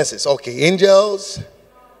are witnesses. Okay, angels.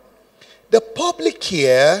 The public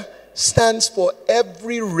here stands for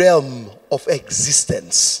every realm of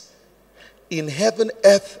existence. In heaven,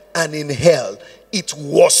 earth, and in hell, it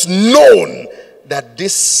was known that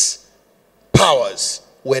these powers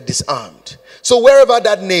were disarmed. So wherever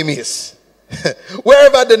that name is,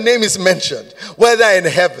 wherever the name is mentioned, whether in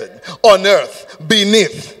heaven, on earth,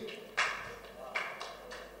 beneath.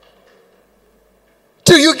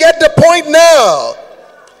 Do you get the point now?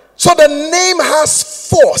 So the name has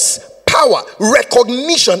force, power,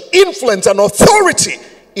 recognition, influence, and authority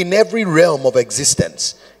in every realm of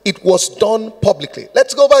existence. It was done publicly.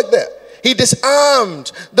 Let's go back there. He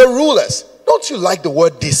disarmed the rulers. Don't you like the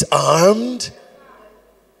word disarmed?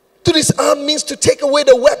 To disarm means to take away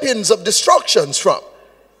the weapons of destructions from.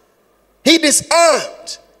 He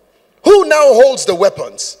disarmed. Who now holds the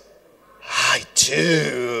weapons? I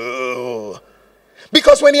do.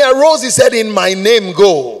 Because when he arose, he said, in my name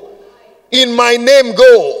go. In my name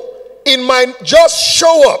go. Just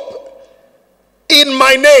show up. In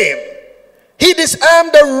my name. He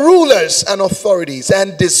disarmed the rulers and authorities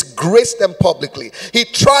and disgraced them publicly. He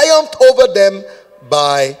triumphed over them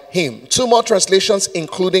by him. Two more translations,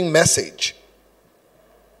 including Message.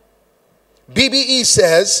 BBE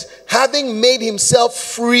says, having made himself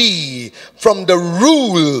free from the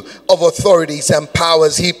rule of authorities and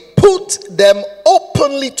powers, he put them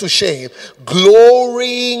openly to shame,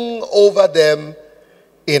 glorying over them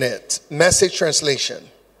in it. Message translation.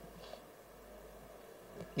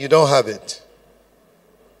 You don't have it.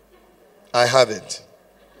 I have it.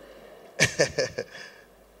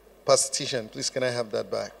 Pastor Tishan, please can I have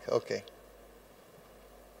that back? Okay.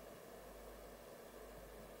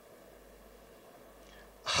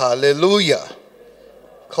 Hallelujah.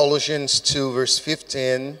 Colossians 2 verse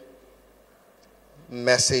 15.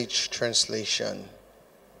 Message translation.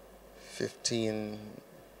 15.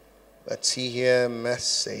 Let's see here.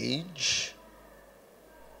 Message.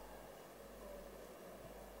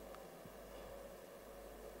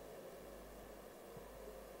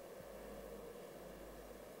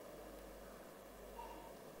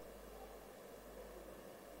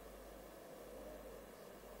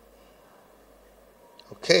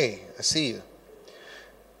 Okay, I see you.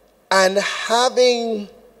 And having,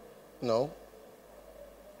 no,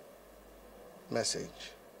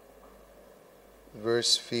 message.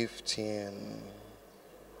 Verse 15.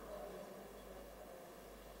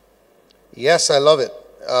 Yes, I love it.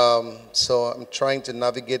 So I'm trying to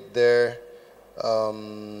navigate there.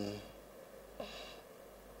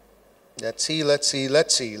 Let's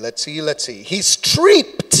see. He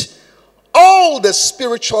stripped all the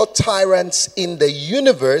spiritual tyrants in the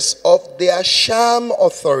universe of their sham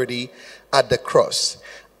authority at the cross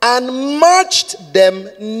and marched them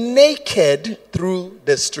naked through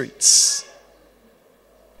the streets.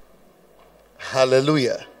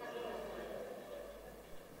 Hallelujah.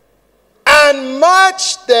 And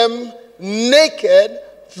marched them naked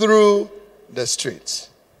through the streets.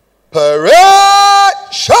 Parade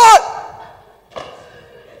shot.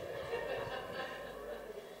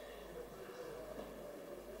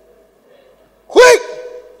 Quick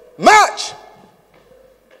march.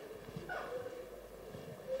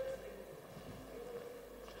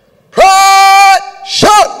 Right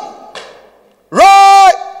shot.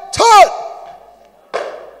 Right turn.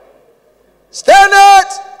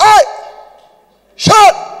 Standards. Aye.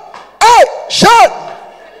 Shot. Aye. Shot.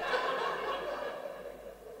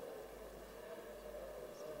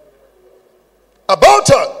 About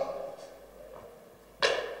turn.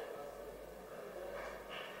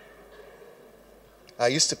 I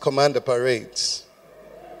used to command the parades.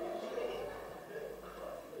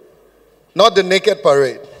 Not the naked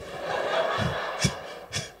parade.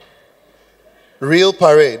 Real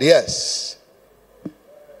parade, yes.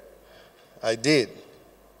 I did.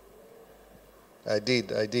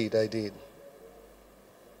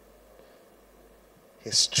 He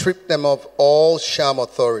stripped them of all sham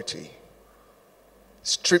authority.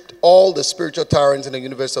 Stripped all the spiritual tyrants in the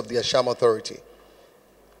universe of their sham authority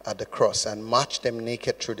at the cross and marched them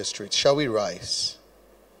naked through the streets. Shall we rise?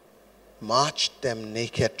 March them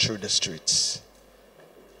naked through the streets.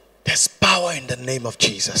 There's power in the name of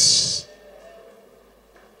Jesus.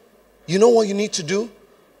 You know what you need to do?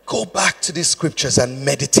 Go back to these scriptures and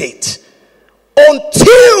meditate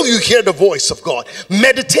until you hear the voice of God.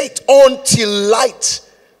 Meditate until light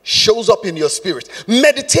shows up in your spirit.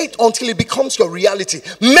 Meditate until it becomes your reality.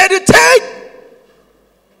 Meditate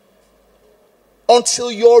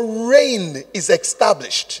until your reign is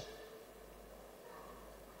established.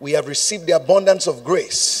 We have received the abundance of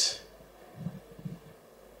grace.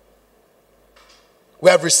 We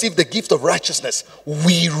have received the gift of righteousness.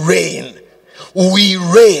 We reign. We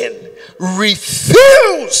reign.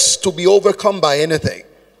 Refuse to be overcome by anything.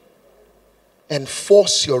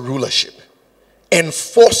 Enforce your rulership.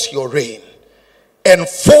 Enforce your reign.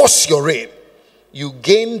 Enforce your reign. You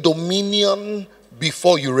gain dominion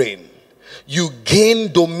before you reign. You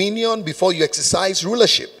gain dominion before you exercise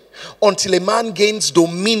rulership. Until a man gains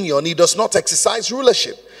dominion, he does not exercise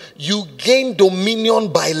rulership. You gain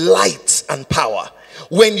dominion by light and power.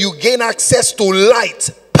 When you gain access to light,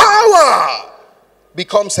 power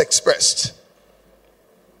becomes expressed.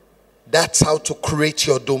 That's how to create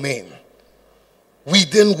your domain,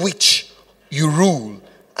 within which you rule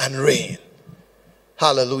and reign.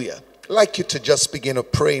 Hallelujah. I'd like you to just begin to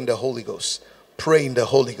pray in the Holy Ghost. Pray in the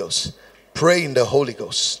Holy Ghost. Pray in the Holy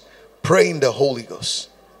Ghost. Pray in the Holy Ghost.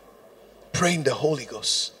 Pray in the Holy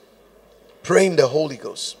Ghost. Pray in the Holy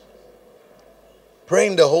Ghost. Pray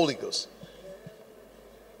in the Holy Ghost.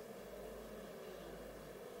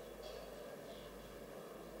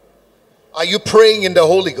 Are you praying in the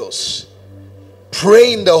Holy Ghost?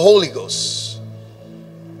 Pray in the Holy Ghost.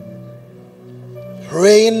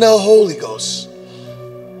 Pray in the Holy Ghost.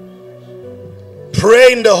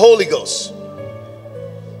 Pray in the Holy Ghost.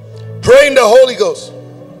 Pray in the Holy Ghost.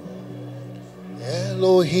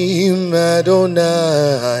 Elohim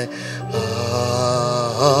Adonai.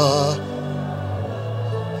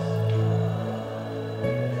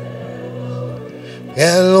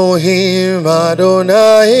 Elohim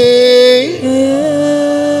Adonai.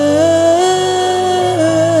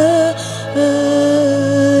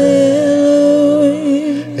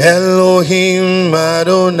 Elohim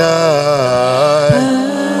Adonai.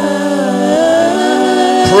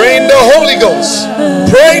 Pray in the Holy Ghost.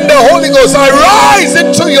 Pray in the Holy Ghost. Arise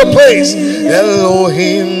into your place.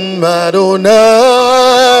 Elohim Adonai.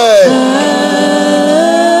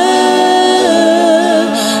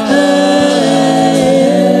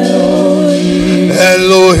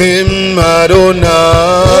 Elohim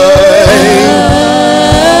Adonai.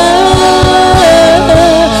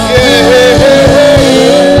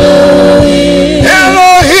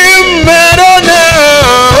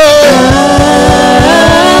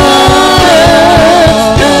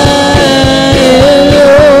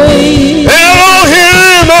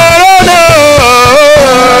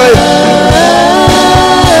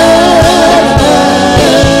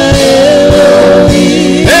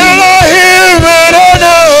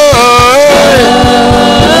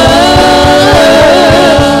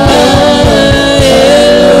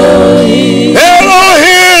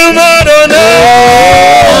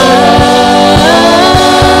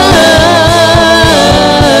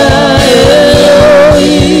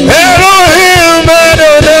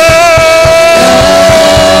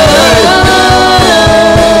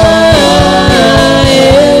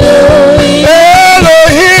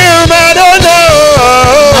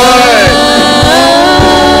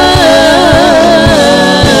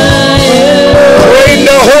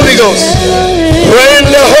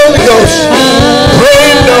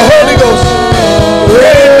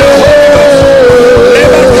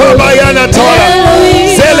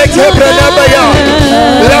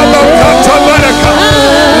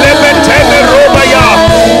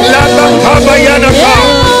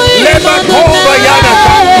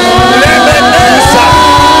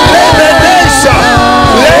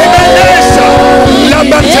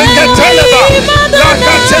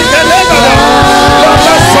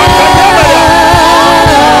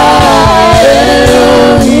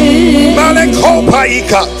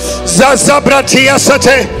 Zabratia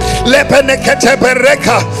sate lepenekete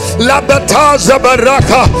bereka labataza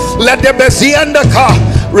baraka la debeziandaka.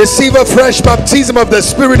 Receive a fresh baptism of the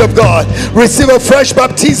Spirit of God. Receive a fresh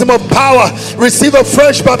baptism of power. Receive a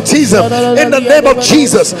fresh baptism in the name of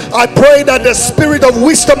Jesus. I pray that the spirit of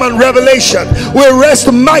wisdom and revelation will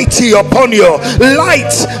rest mighty upon you.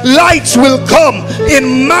 Lights will come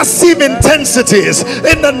in massive intensities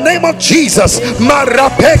in the name of Jesus.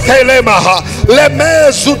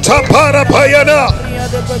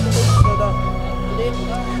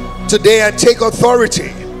 Today I take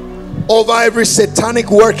authority over every satanic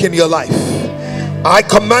work in your life. I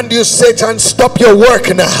command you, Satan, stop your work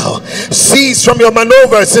now. Cease from your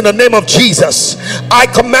maneuvers in the name of Jesus. I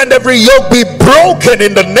command every yoke be broken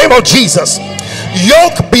in the name of Jesus.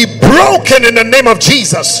 Yoke be broken in the name of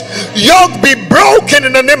Jesus. Yoke be broken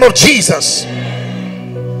in the name of Jesus.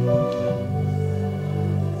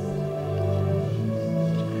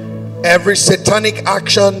 Every satanic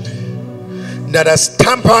action that has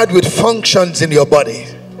tampered with functions in your body,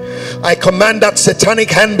 I command that satanic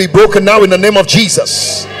hand be broken now in the name of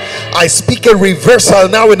Jesus. I speak a reversal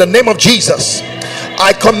now in the name of Jesus.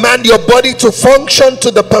 I command your body to function to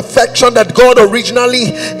the perfection that God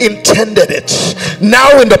originally intended it.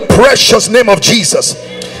 Now in the precious name of Jesus.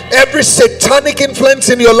 Every satanic influence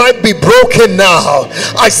in your life be broken now.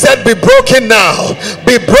 I said be broken now.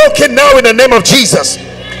 Be broken now in the name of Jesus.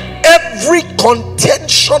 Every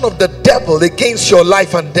contention of the devil against your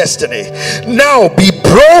life and destiny now be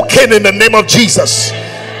broken in the name of Jesus.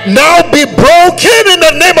 Now be broken in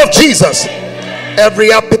the name of Jesus.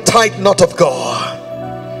 Every appetite not of God,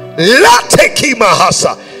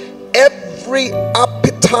 every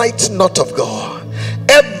appetite not of God,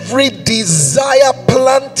 every desire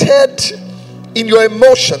planted in your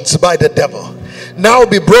emotions by the devil, now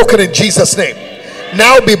be broken in Jesus' name.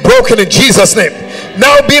 Now be broken in Jesus' name.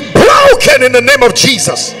 Now be broken in the name of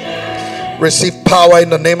Jesus. Receive power in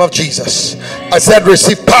the name of Jesus. I said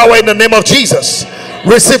receive power in the name of Jesus.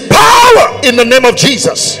 Receive power in the name of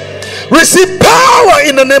Jesus. Receive power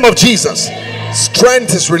in the name of Jesus.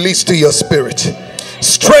 Strength is released to your spirit.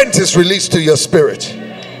 Strength is released to your spirit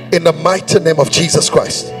in the mighty name of Jesus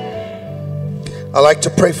Christ. I'd like to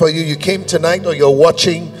pray for you. You came tonight or you're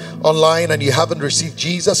watching online and you haven't received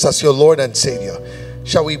Jesus as your Lord and Savior.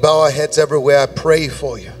 Shall we bow our heads everywhere? I pray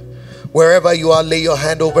for you. Wherever you are, lay your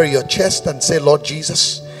hand over your chest and say, Lord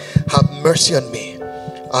Jesus, have mercy on me.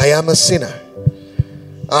 I am a sinner.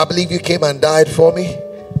 I believe you came and died for me,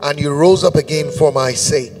 and you rose up again for my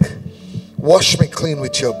sake. Wash me clean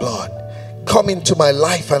with your blood. Come into my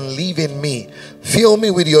life and live in me. Fill me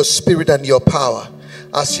with your spirit and your power.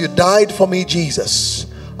 As you died for me, Jesus,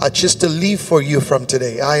 I choose to live for you from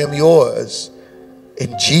today. I am yours.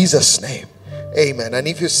 In Jesus' name, amen. And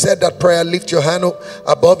if you said that prayer, lift your hand up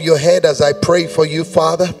above your head as I pray for you.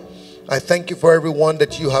 Father, I thank you for everyone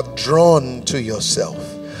that you have drawn to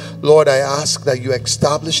yourself. Lord, I ask that you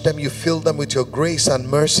establish them, you fill them with your grace and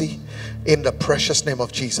mercy in the precious name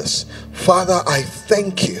of Jesus. Father, I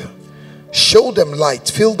thank you. Show them light,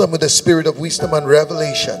 fill them with the spirit of wisdom and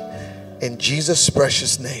revelation in Jesus'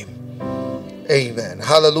 precious name. Amen.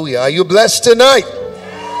 Hallelujah. Are you blessed tonight?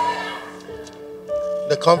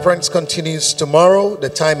 The conference continues tomorrow. The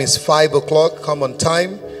time is 5 o'clock. Come on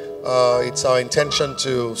time. It's our intention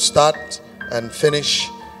to start and finish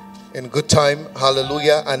in good time.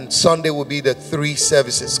 Hallelujah. And Sunday will be the 3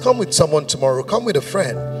 services. Come with someone tomorrow. Come with a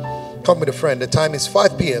friend. Come with a friend. The time is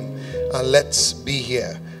 5 p.m. and let's be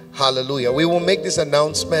here. Hallelujah. We will make this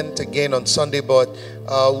announcement again on Sunday, but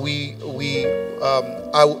I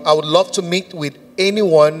would love to meet with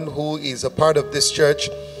anyone who is a part of this church,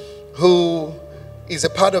 who is a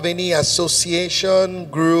part of any association,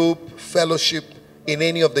 group, fellowship in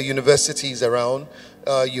any of the universities around.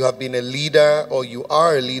 You have been a leader or you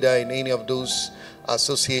are a leader in any of those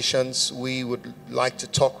associations. We would like to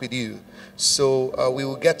talk with you. So we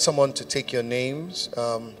will get someone to take your names.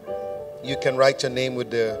 You can write your name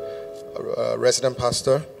with the resident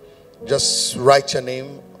pastor. Just write your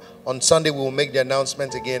name. On Sunday, we will make the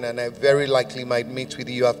announcement again, and I very likely might meet with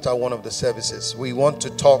you after one of the services. We want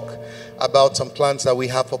to talk about some plans that we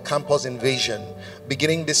have for campus invasion.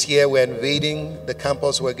 Beginning this year, we're invading the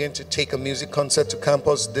campus. We're going to take a music concert to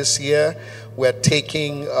campus this year. We're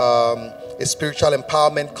taking a spiritual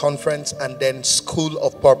empowerment conference and then School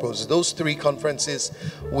of Purpose. Those 3 conferences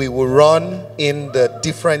we will run in the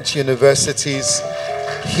different universities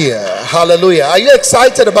here. Hallelujah. Are you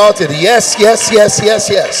excited about it? Yes, yes, yes, yes,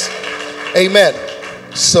 yes. Amen.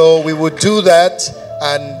 So we will do that,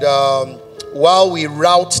 and while we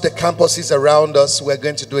route the campuses around us, we're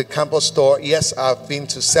going to do a campus tour. Yes, I've been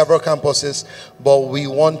to several campuses, but we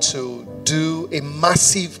want to do a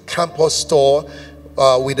massive campus tour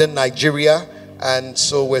within Nigeria. And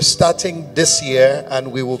so we're starting this year,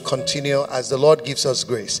 and we will continue as the Lord gives us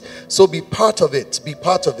grace. So be part of it. Be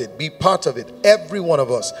part of it. Be part of it. Every one of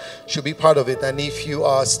us should be part of it. And if you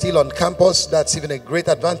are still on campus, that's even a great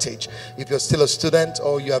advantage. If you're still a student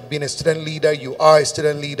or you have been a student leader, you are a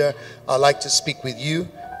student leader, I'd like to speak with you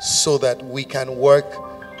so that we can work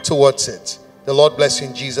towards it. The Lord bless you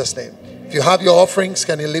in Jesus' name. If you have your offerings,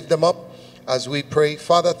 can you lift them up as we pray?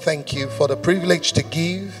 Father, thank you for the privilege to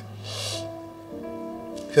give.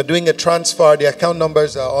 If you're doing a transfer, the account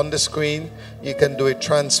numbers are on the screen. You can do a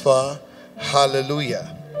transfer.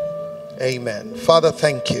 Hallelujah. Amen. Father,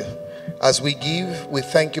 thank you. As we give, we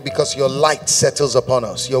thank you because your light settles upon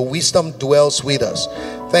us. Your wisdom dwells with us.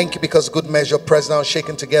 Thank you because good measure, pressed down,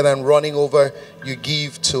 shaken together, and running over, you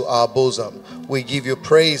give to our bosom. We give you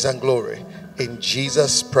praise and glory. In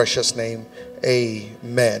Jesus' precious name,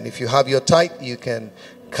 amen. If you have your tithe, you can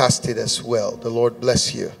cast it as well. The Lord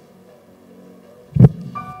bless you.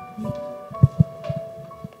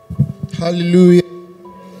 Hallelujah.